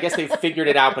 I guess they've figured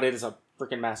it out, but it is a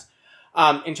freaking mess.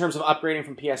 In terms of upgrading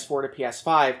from PS4 to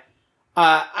PS5,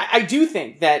 I do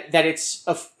think that it's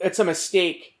a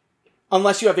mistake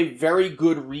unless you have a very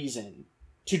good reason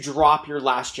to drop your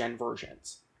last gen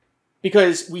versions,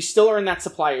 because we still are in that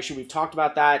supply issue. We've talked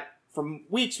about that for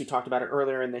weeks. We talked about it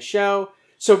earlier in this show.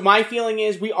 So my feeling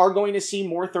is we are going to see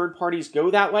more third parties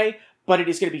go that way. But it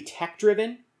is going to be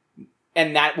tech-driven,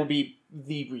 and that will be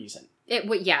the reason.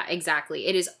 Yeah, exactly.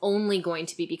 It is only going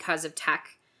to be because of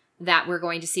tech that we're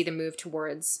going to see the move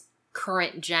towards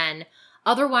current gen.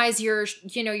 Otherwise, you're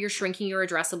shrinking your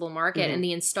addressable market, and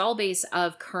the install base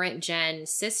of current gen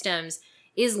systems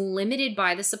is limited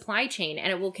by the supply chain,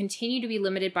 and it will continue to be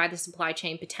limited by the supply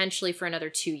chain potentially for another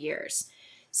 2 years.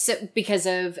 So, because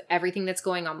of everything that's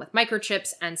going on with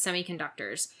microchips and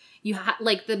semiconductors.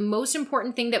 The most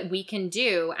important thing that we can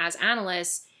do as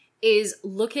analysts is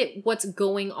look at what's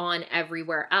going on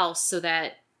everywhere else so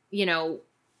that,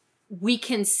 we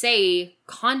can say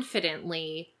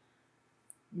confidently,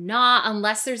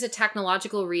 unless there's a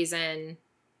technological reason,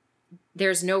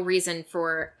 there's no reason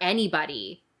for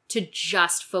anybody to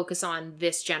just focus on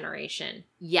this generation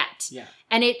yet. Yeah.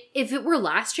 And if it were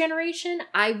last generation,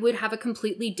 I would have a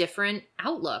completely different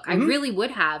outlook. I really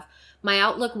would have. My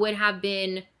outlook would have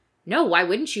been, no, why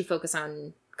wouldn't you focus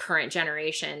on current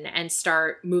generation and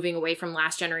start moving away from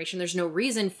last generation? There's no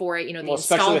reason for it. The install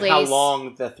especially with base, how long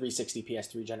the 360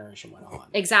 PS3 generation went on.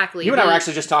 Exactly. You and I were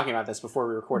actually just talking about this before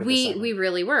we recorded this segment. We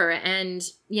really were. And,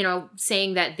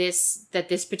 saying that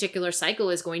this particular cycle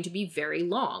is going to be very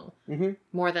long,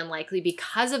 more than likely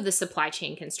because of the supply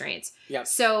chain constraints. Yeah.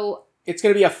 So it's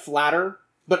going to be a flatter,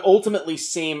 but ultimately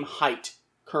same height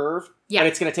curve. Yeah. But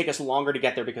it's going to take us longer to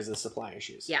get there because of the supply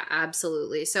issues. Yeah,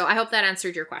 absolutely. So I hope that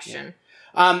answered your question.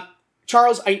 Yeah.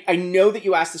 Charles, I know that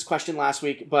you asked this question last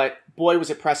week, but boy, was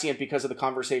it prescient because of the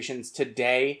conversations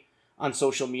today on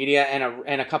social media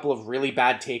and a couple of really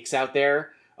bad takes out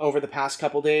there over the past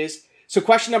couple days. So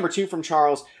question number 2 from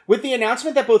Charles. With the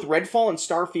announcement that both Redfall and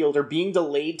Starfield are being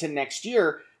delayed to next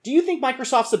year, do you think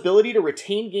Microsoft's ability to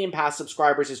retain Game Pass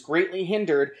subscribers is greatly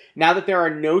hindered now that there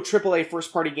are no AAA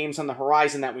first-party games on the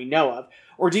horizon that we know of?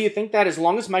 Or do you think that as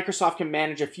long as Microsoft can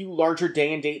manage a few larger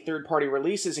day-and-date third-party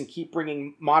releases and keep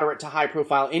bringing moderate to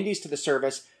high-profile indies to the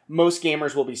service, most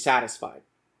gamers will be satisfied?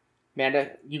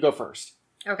 Amanda, you go first.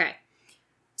 Okay.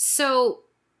 So,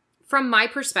 from my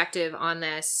perspective on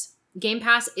this, Game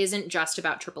Pass isn't just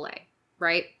about AAA,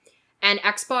 right? And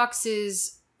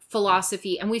Xbox's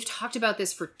philosophy, and we've talked about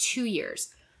this for 2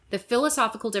 years, the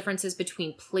philosophical differences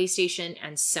between PlayStation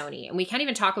and Sony. And we can't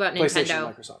even talk about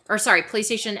Nintendo.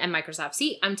 PlayStation and Microsoft.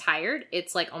 See, I'm tired.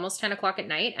 It's like almost 10 o'clock at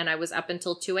night, and I was up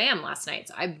until 2 a.m. last night,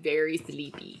 so I'm very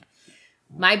sleepy.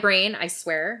 My brain, I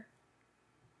swear,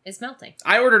 is melting.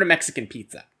 I ordered a Mexican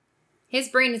pizza. His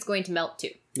brain is going to melt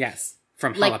too. Yes,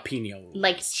 from jalapeno.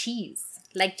 Like cheese.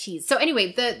 So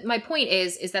anyway, my point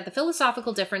is that the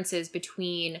philosophical differences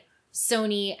between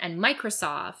Sony and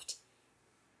Microsoft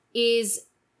is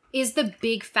the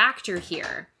big factor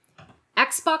here.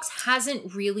 Xbox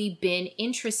hasn't really been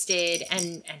interested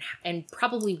and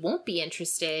probably won't be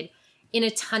interested in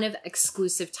a ton of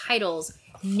exclusive titles,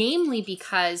 namely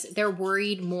because they're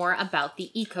worried more about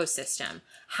the ecosystem.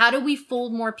 How do we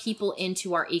fold more people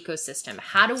into our ecosystem?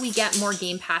 How do we get more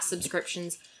Game Pass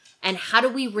subscriptions? And how do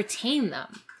we retain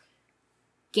them?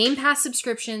 Game Pass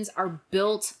subscriptions are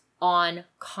built on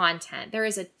content. There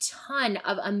is a ton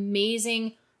of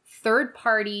amazing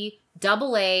third-party,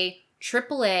 AA,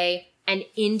 AAA, and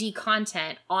indie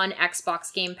content on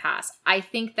Xbox Game Pass. I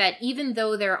think that even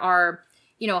though there are,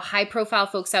 high-profile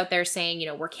folks out there saying,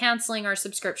 we're canceling our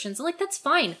subscriptions, like, that's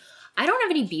fine. I don't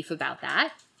have any beef about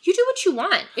that. You do what you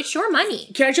want. It's your money.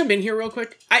 Can I jump in here real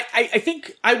quick? I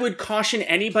think I would caution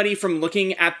anybody from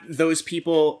looking at those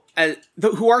people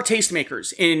who are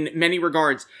tastemakers in many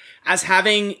regards as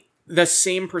having the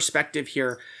same perspective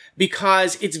here,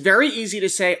 because it's very easy to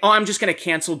say, oh, I'm just going to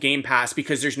cancel Game Pass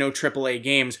because there's no AAA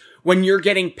games, when you're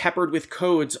getting peppered with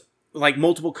codes, like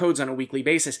multiple codes on a weekly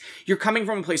basis. You're coming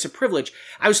from a place of privilege.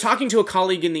 I was talking to a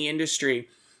colleague in the industry,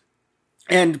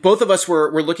 and both of us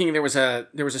were looking. There was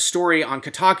a story on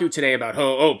Kotaku today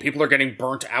about people are getting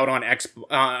burnt out on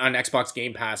Xbox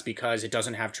Game Pass because it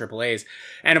doesn't have AAAs,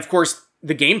 and of course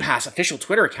the Game Pass official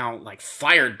Twitter account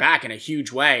fired back in a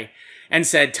huge way and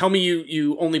said, "Tell me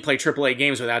you only play AAA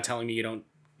games without telling me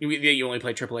you only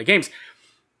play AAA games."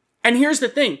 And here's the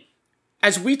thing: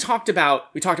 as we talked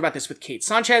about this with Kate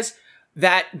Sanchez,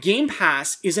 that Game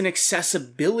Pass is an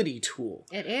accessibility tool.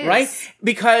 It is. Right?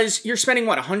 Because you're spending,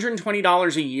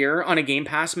 $120 a year on a Game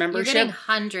Pass membership? You're getting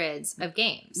hundreds of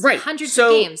games. Right. Hundreds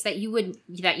of games that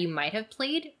you might have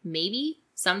played, maybe,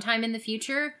 sometime in the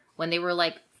future, when they were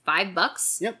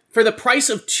 $5. Yep. For the price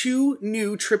of 2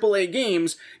 new AAA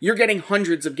games, you're getting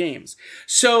hundreds of games.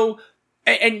 So,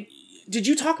 and did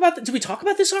we talk about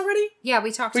this already? Yeah,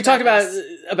 we talked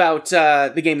about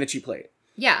the game that you played.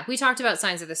 Yeah, we talked about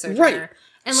Signs of the Sojourner. Right.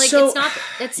 And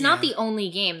it's not the only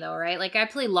game though, right? I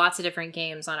play lots of different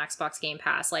games on Xbox Game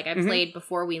Pass. I played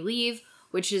Before We Leave,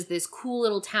 which is this cool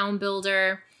little town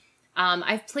builder.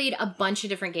 I've played a bunch of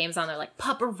different games on there, like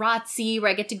Paparazzi, where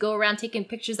I get to go around taking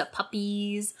pictures of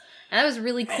puppies. And that was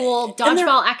really cool.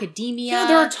 Dodgeball Academia. Yeah,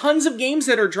 there are tons of games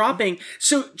that are dropping.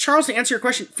 So, Charles, to answer your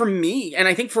question, for me, and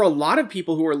I think for a lot of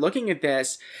people who are looking at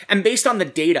this, and based on the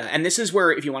data, and this is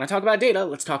where, if you want to talk about data,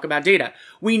 let's talk about data.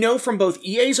 We know from both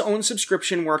EA's own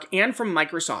subscription work and from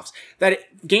Microsoft's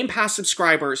that Game Pass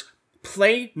subscribers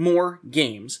play more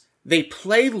games, they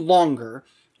play longer,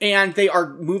 and they are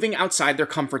moving outside their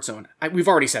comfort zone. We've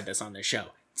already said this on this show.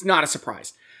 It's not a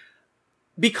surprise.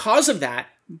 Because of that,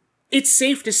 it's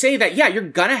safe to say that, you're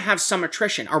gonna have some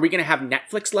attrition. Are we gonna have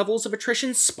Netflix levels of attrition?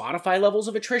 Spotify levels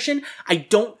of attrition? I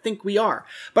don't think we are.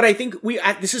 But I think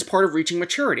this is part of reaching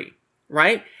maturity,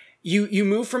 right? You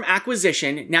move from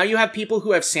acquisition. Now you have people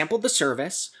who have sampled the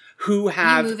service, who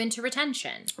have... You move into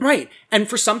retention. Right. And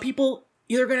for some people,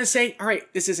 you're going to say, all right,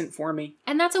 this isn't for me.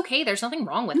 And that's okay. There's nothing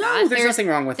wrong with that. No, there's nothing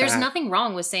wrong with that. There's nothing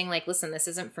wrong with saying, listen, this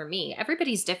isn't for me.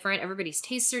 Everybody's different. Everybody's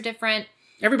tastes are different.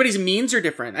 Everybody's means are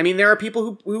different. I mean, there are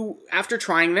people who after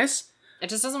trying this... It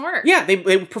just doesn't work. Yeah,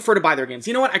 they prefer to buy their games.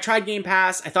 You know what? I tried Game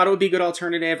Pass. I thought it would be a good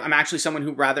alternative. I'm actually someone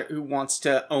who wants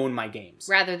to own my games.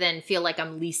 Rather than feel like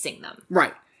I'm leasing them.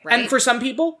 Right? And for some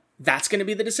people, that's going to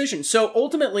be the decision. So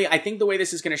ultimately, I think the way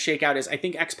this is going to shake out is I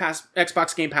think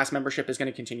Xbox Game Pass membership is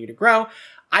going to continue to grow.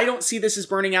 I don't see this as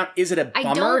burning out. Is it a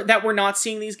bummer that we're not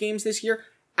seeing these games this year?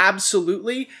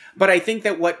 Absolutely. But I think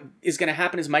that what is going to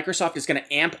happen is Microsoft is going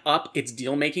to amp up its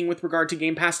deal making with regard to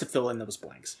Game Pass to fill in those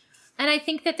blanks. And I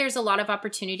think that there's a lot of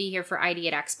opportunity here for ID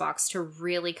at Xbox to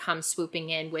really come swooping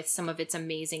in with some of its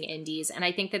amazing indies. And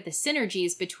I think that the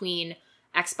synergies between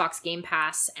Xbox Game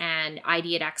Pass and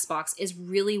ID at Xbox is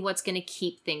really what's going to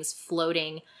keep things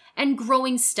floating and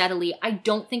growing steadily. I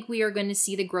don't think we are going to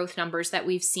see the growth numbers that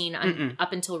we've seen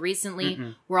up until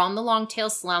recently. We're on the long tail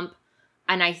slump.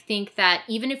 And I think that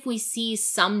even if we see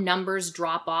some numbers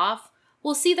drop off,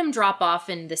 we'll see them drop off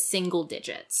in the single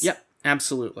digits. Yep,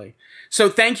 absolutely. So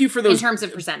thank you for those. In terms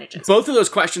of percentages. Both of those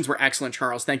questions were excellent,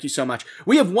 Charles. Thank you so much.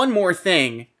 We have one more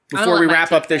thing before we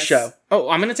wrap up this show. Oh,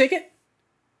 I'm going to take it?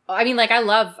 I mean, I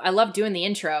love doing the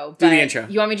intro. Do the intro.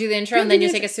 You want me to do the intro and then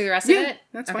you take us through the rest of it?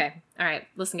 That's fine. Okay. All right.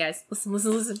 Listen, guys.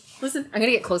 Listen. I'm going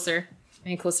to get closer. I'm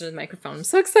getting closer to the microphone. I'm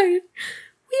so excited.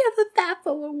 We have a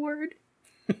FAFO award.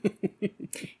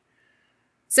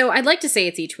 So I'd like to say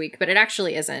it's each week, but it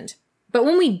actually isn't. But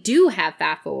when we do have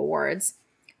FAFO awards,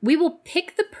 we will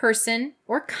pick the person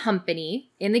or company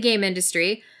in the game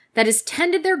industry that has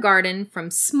tended their garden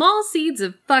from small seeds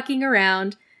of fucking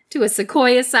around to a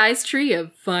sequoia-sized tree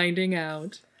of finding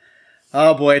out.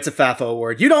 Oh boy, it's a FAFO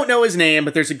award. You don't know his name,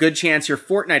 but there's a good chance your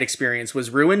Fortnite experience was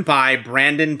ruined by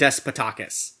Brandon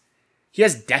Despotakis. He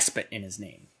has despot in his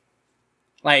name.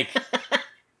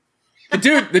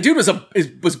 The dude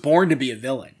was born to be a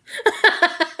villain.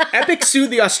 Epic sued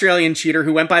the Australian cheater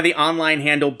who went by the online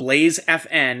handle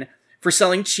BlazeFN for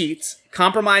selling cheats,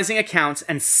 compromising accounts,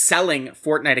 and selling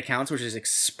Fortnite accounts, which is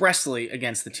expressly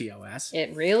against the TOS.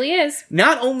 It really is.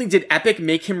 Not only did Epic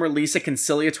make him release a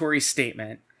conciliatory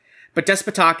statement, but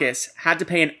Despotakis had to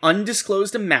pay an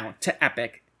undisclosed amount to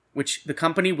Epic, which the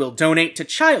company will donate to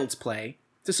Child's Play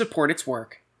to support its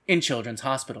work in children's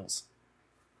hospitals.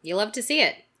 You love to see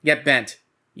it. Get bent.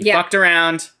 You fucked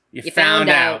around. You found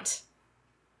out.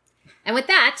 And with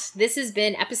that, this has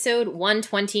been episode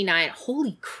 129.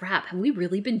 Holy crap. Have we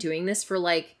really been doing this for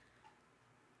like...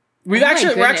 We're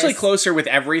actually closer with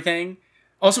everything.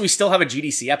 Also, we still have a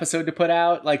GDC episode to put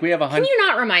out. Like, we have 100... Can you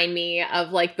not remind me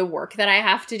of like the work that I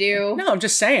have to do? No, I'm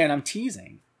just saying. I'm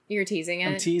teasing. You're teasing it?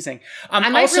 I'm teasing. I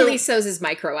might release those as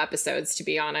micro episodes, to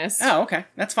be honest. Oh, okay.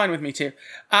 That's fine with me, too.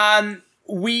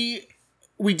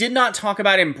 We did not talk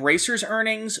about Embracer's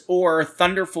earnings or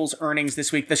Thunderful's earnings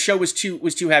this week. The show was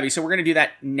too heavy, so we're going to do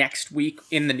that next week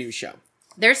in the new show.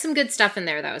 There's some good stuff in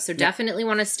there, though, so definitely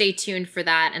want to stay tuned for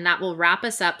that, and that will wrap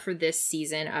us up for this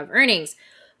season of earnings.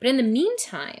 But in the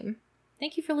meantime,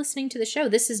 thank you for listening to the show.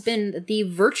 This has been the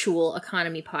Virtual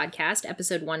Economy Podcast,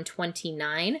 episode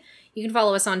 129. You can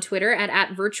follow us on Twitter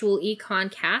at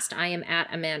virtualeconcast. I am at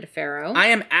Amanda Farrow. I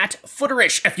am at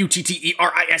Futterish,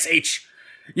 Futterish.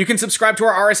 You can subscribe to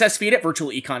our RSS feed at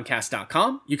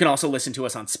virtualeconcast.com. You can also listen to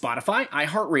us on Spotify,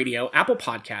 iHeartRadio, Apple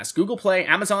Podcasts, Google Play,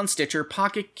 Amazon Stitcher,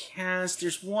 Pocket Cast.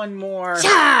 There's one more. Yeah!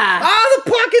 Ah,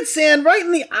 the pocket sand right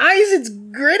in the eyes. It's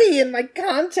gritty in my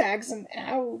contacts and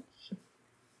ouch.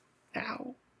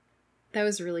 Ow. That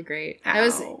was really great.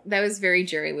 Ow. That was very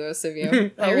Jerry Lewis of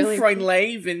you. Freud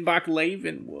Levin, Bach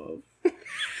Levin, Wolf.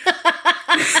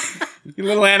 You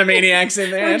little Animaniacs in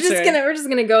there. We're just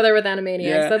gonna go there with Animaniacs.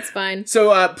 Yeah. That's fine.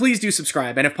 So please do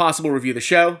subscribe, and if possible, review the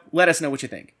show. Let us know what you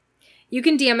think. You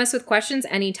can DM us with questions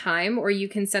anytime, or you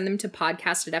can send them to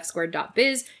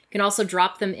podcast@fsquared.biz. You can also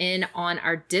drop them in on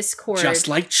our Discord. Just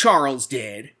like Charles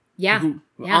did. Yeah.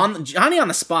 Johnny on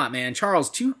the spot, man. Charles,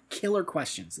 2 killer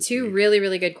questions. Two really,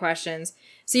 really good questions.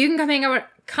 So you can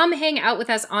come hang out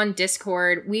with us on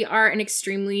Discord. We are an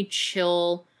extremely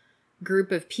chill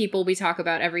group of people. We talk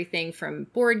about everything from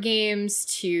board games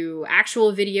to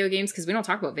actual video games, because we don't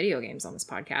talk about video games on this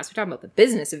podcast. We talk about the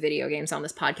business of video games on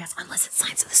this podcast, unless it's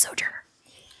Signs of the Sojourner.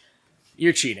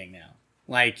 You're cheating now.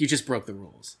 Like, you just broke the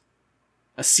rules.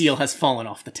 A seal has fallen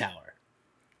off the tower.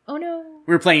 Oh no.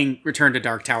 We're playing Return to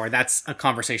Dark Tower. That's a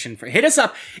conversation for... Hit us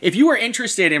up if you are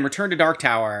interested in Return to Dark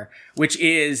Tower, which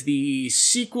is the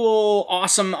sequel,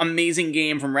 awesome, amazing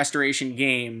game from Restoration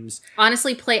Games.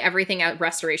 Honestly, play everything out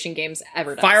Restoration Games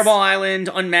ever does. Fireball Island,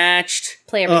 Unmatched.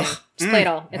 Play everything. Just play it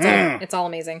all. It's all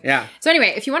amazing. Yeah. So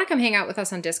anyway, if you want to come hang out with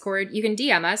us on Discord, you can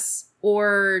DM us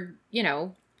or,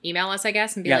 email us, I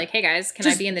guess, and be like, hey guys, can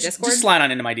I be in the Discord? Just slide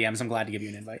on into my DMs. I'm glad to give you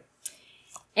an invite.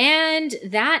 And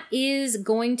that is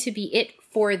going to be it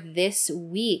for this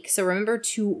week. So remember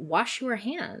to wash your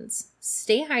hands,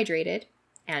 stay hydrated,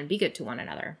 and be good to one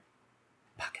another.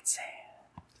 Pocket sand.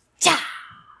 Yeah!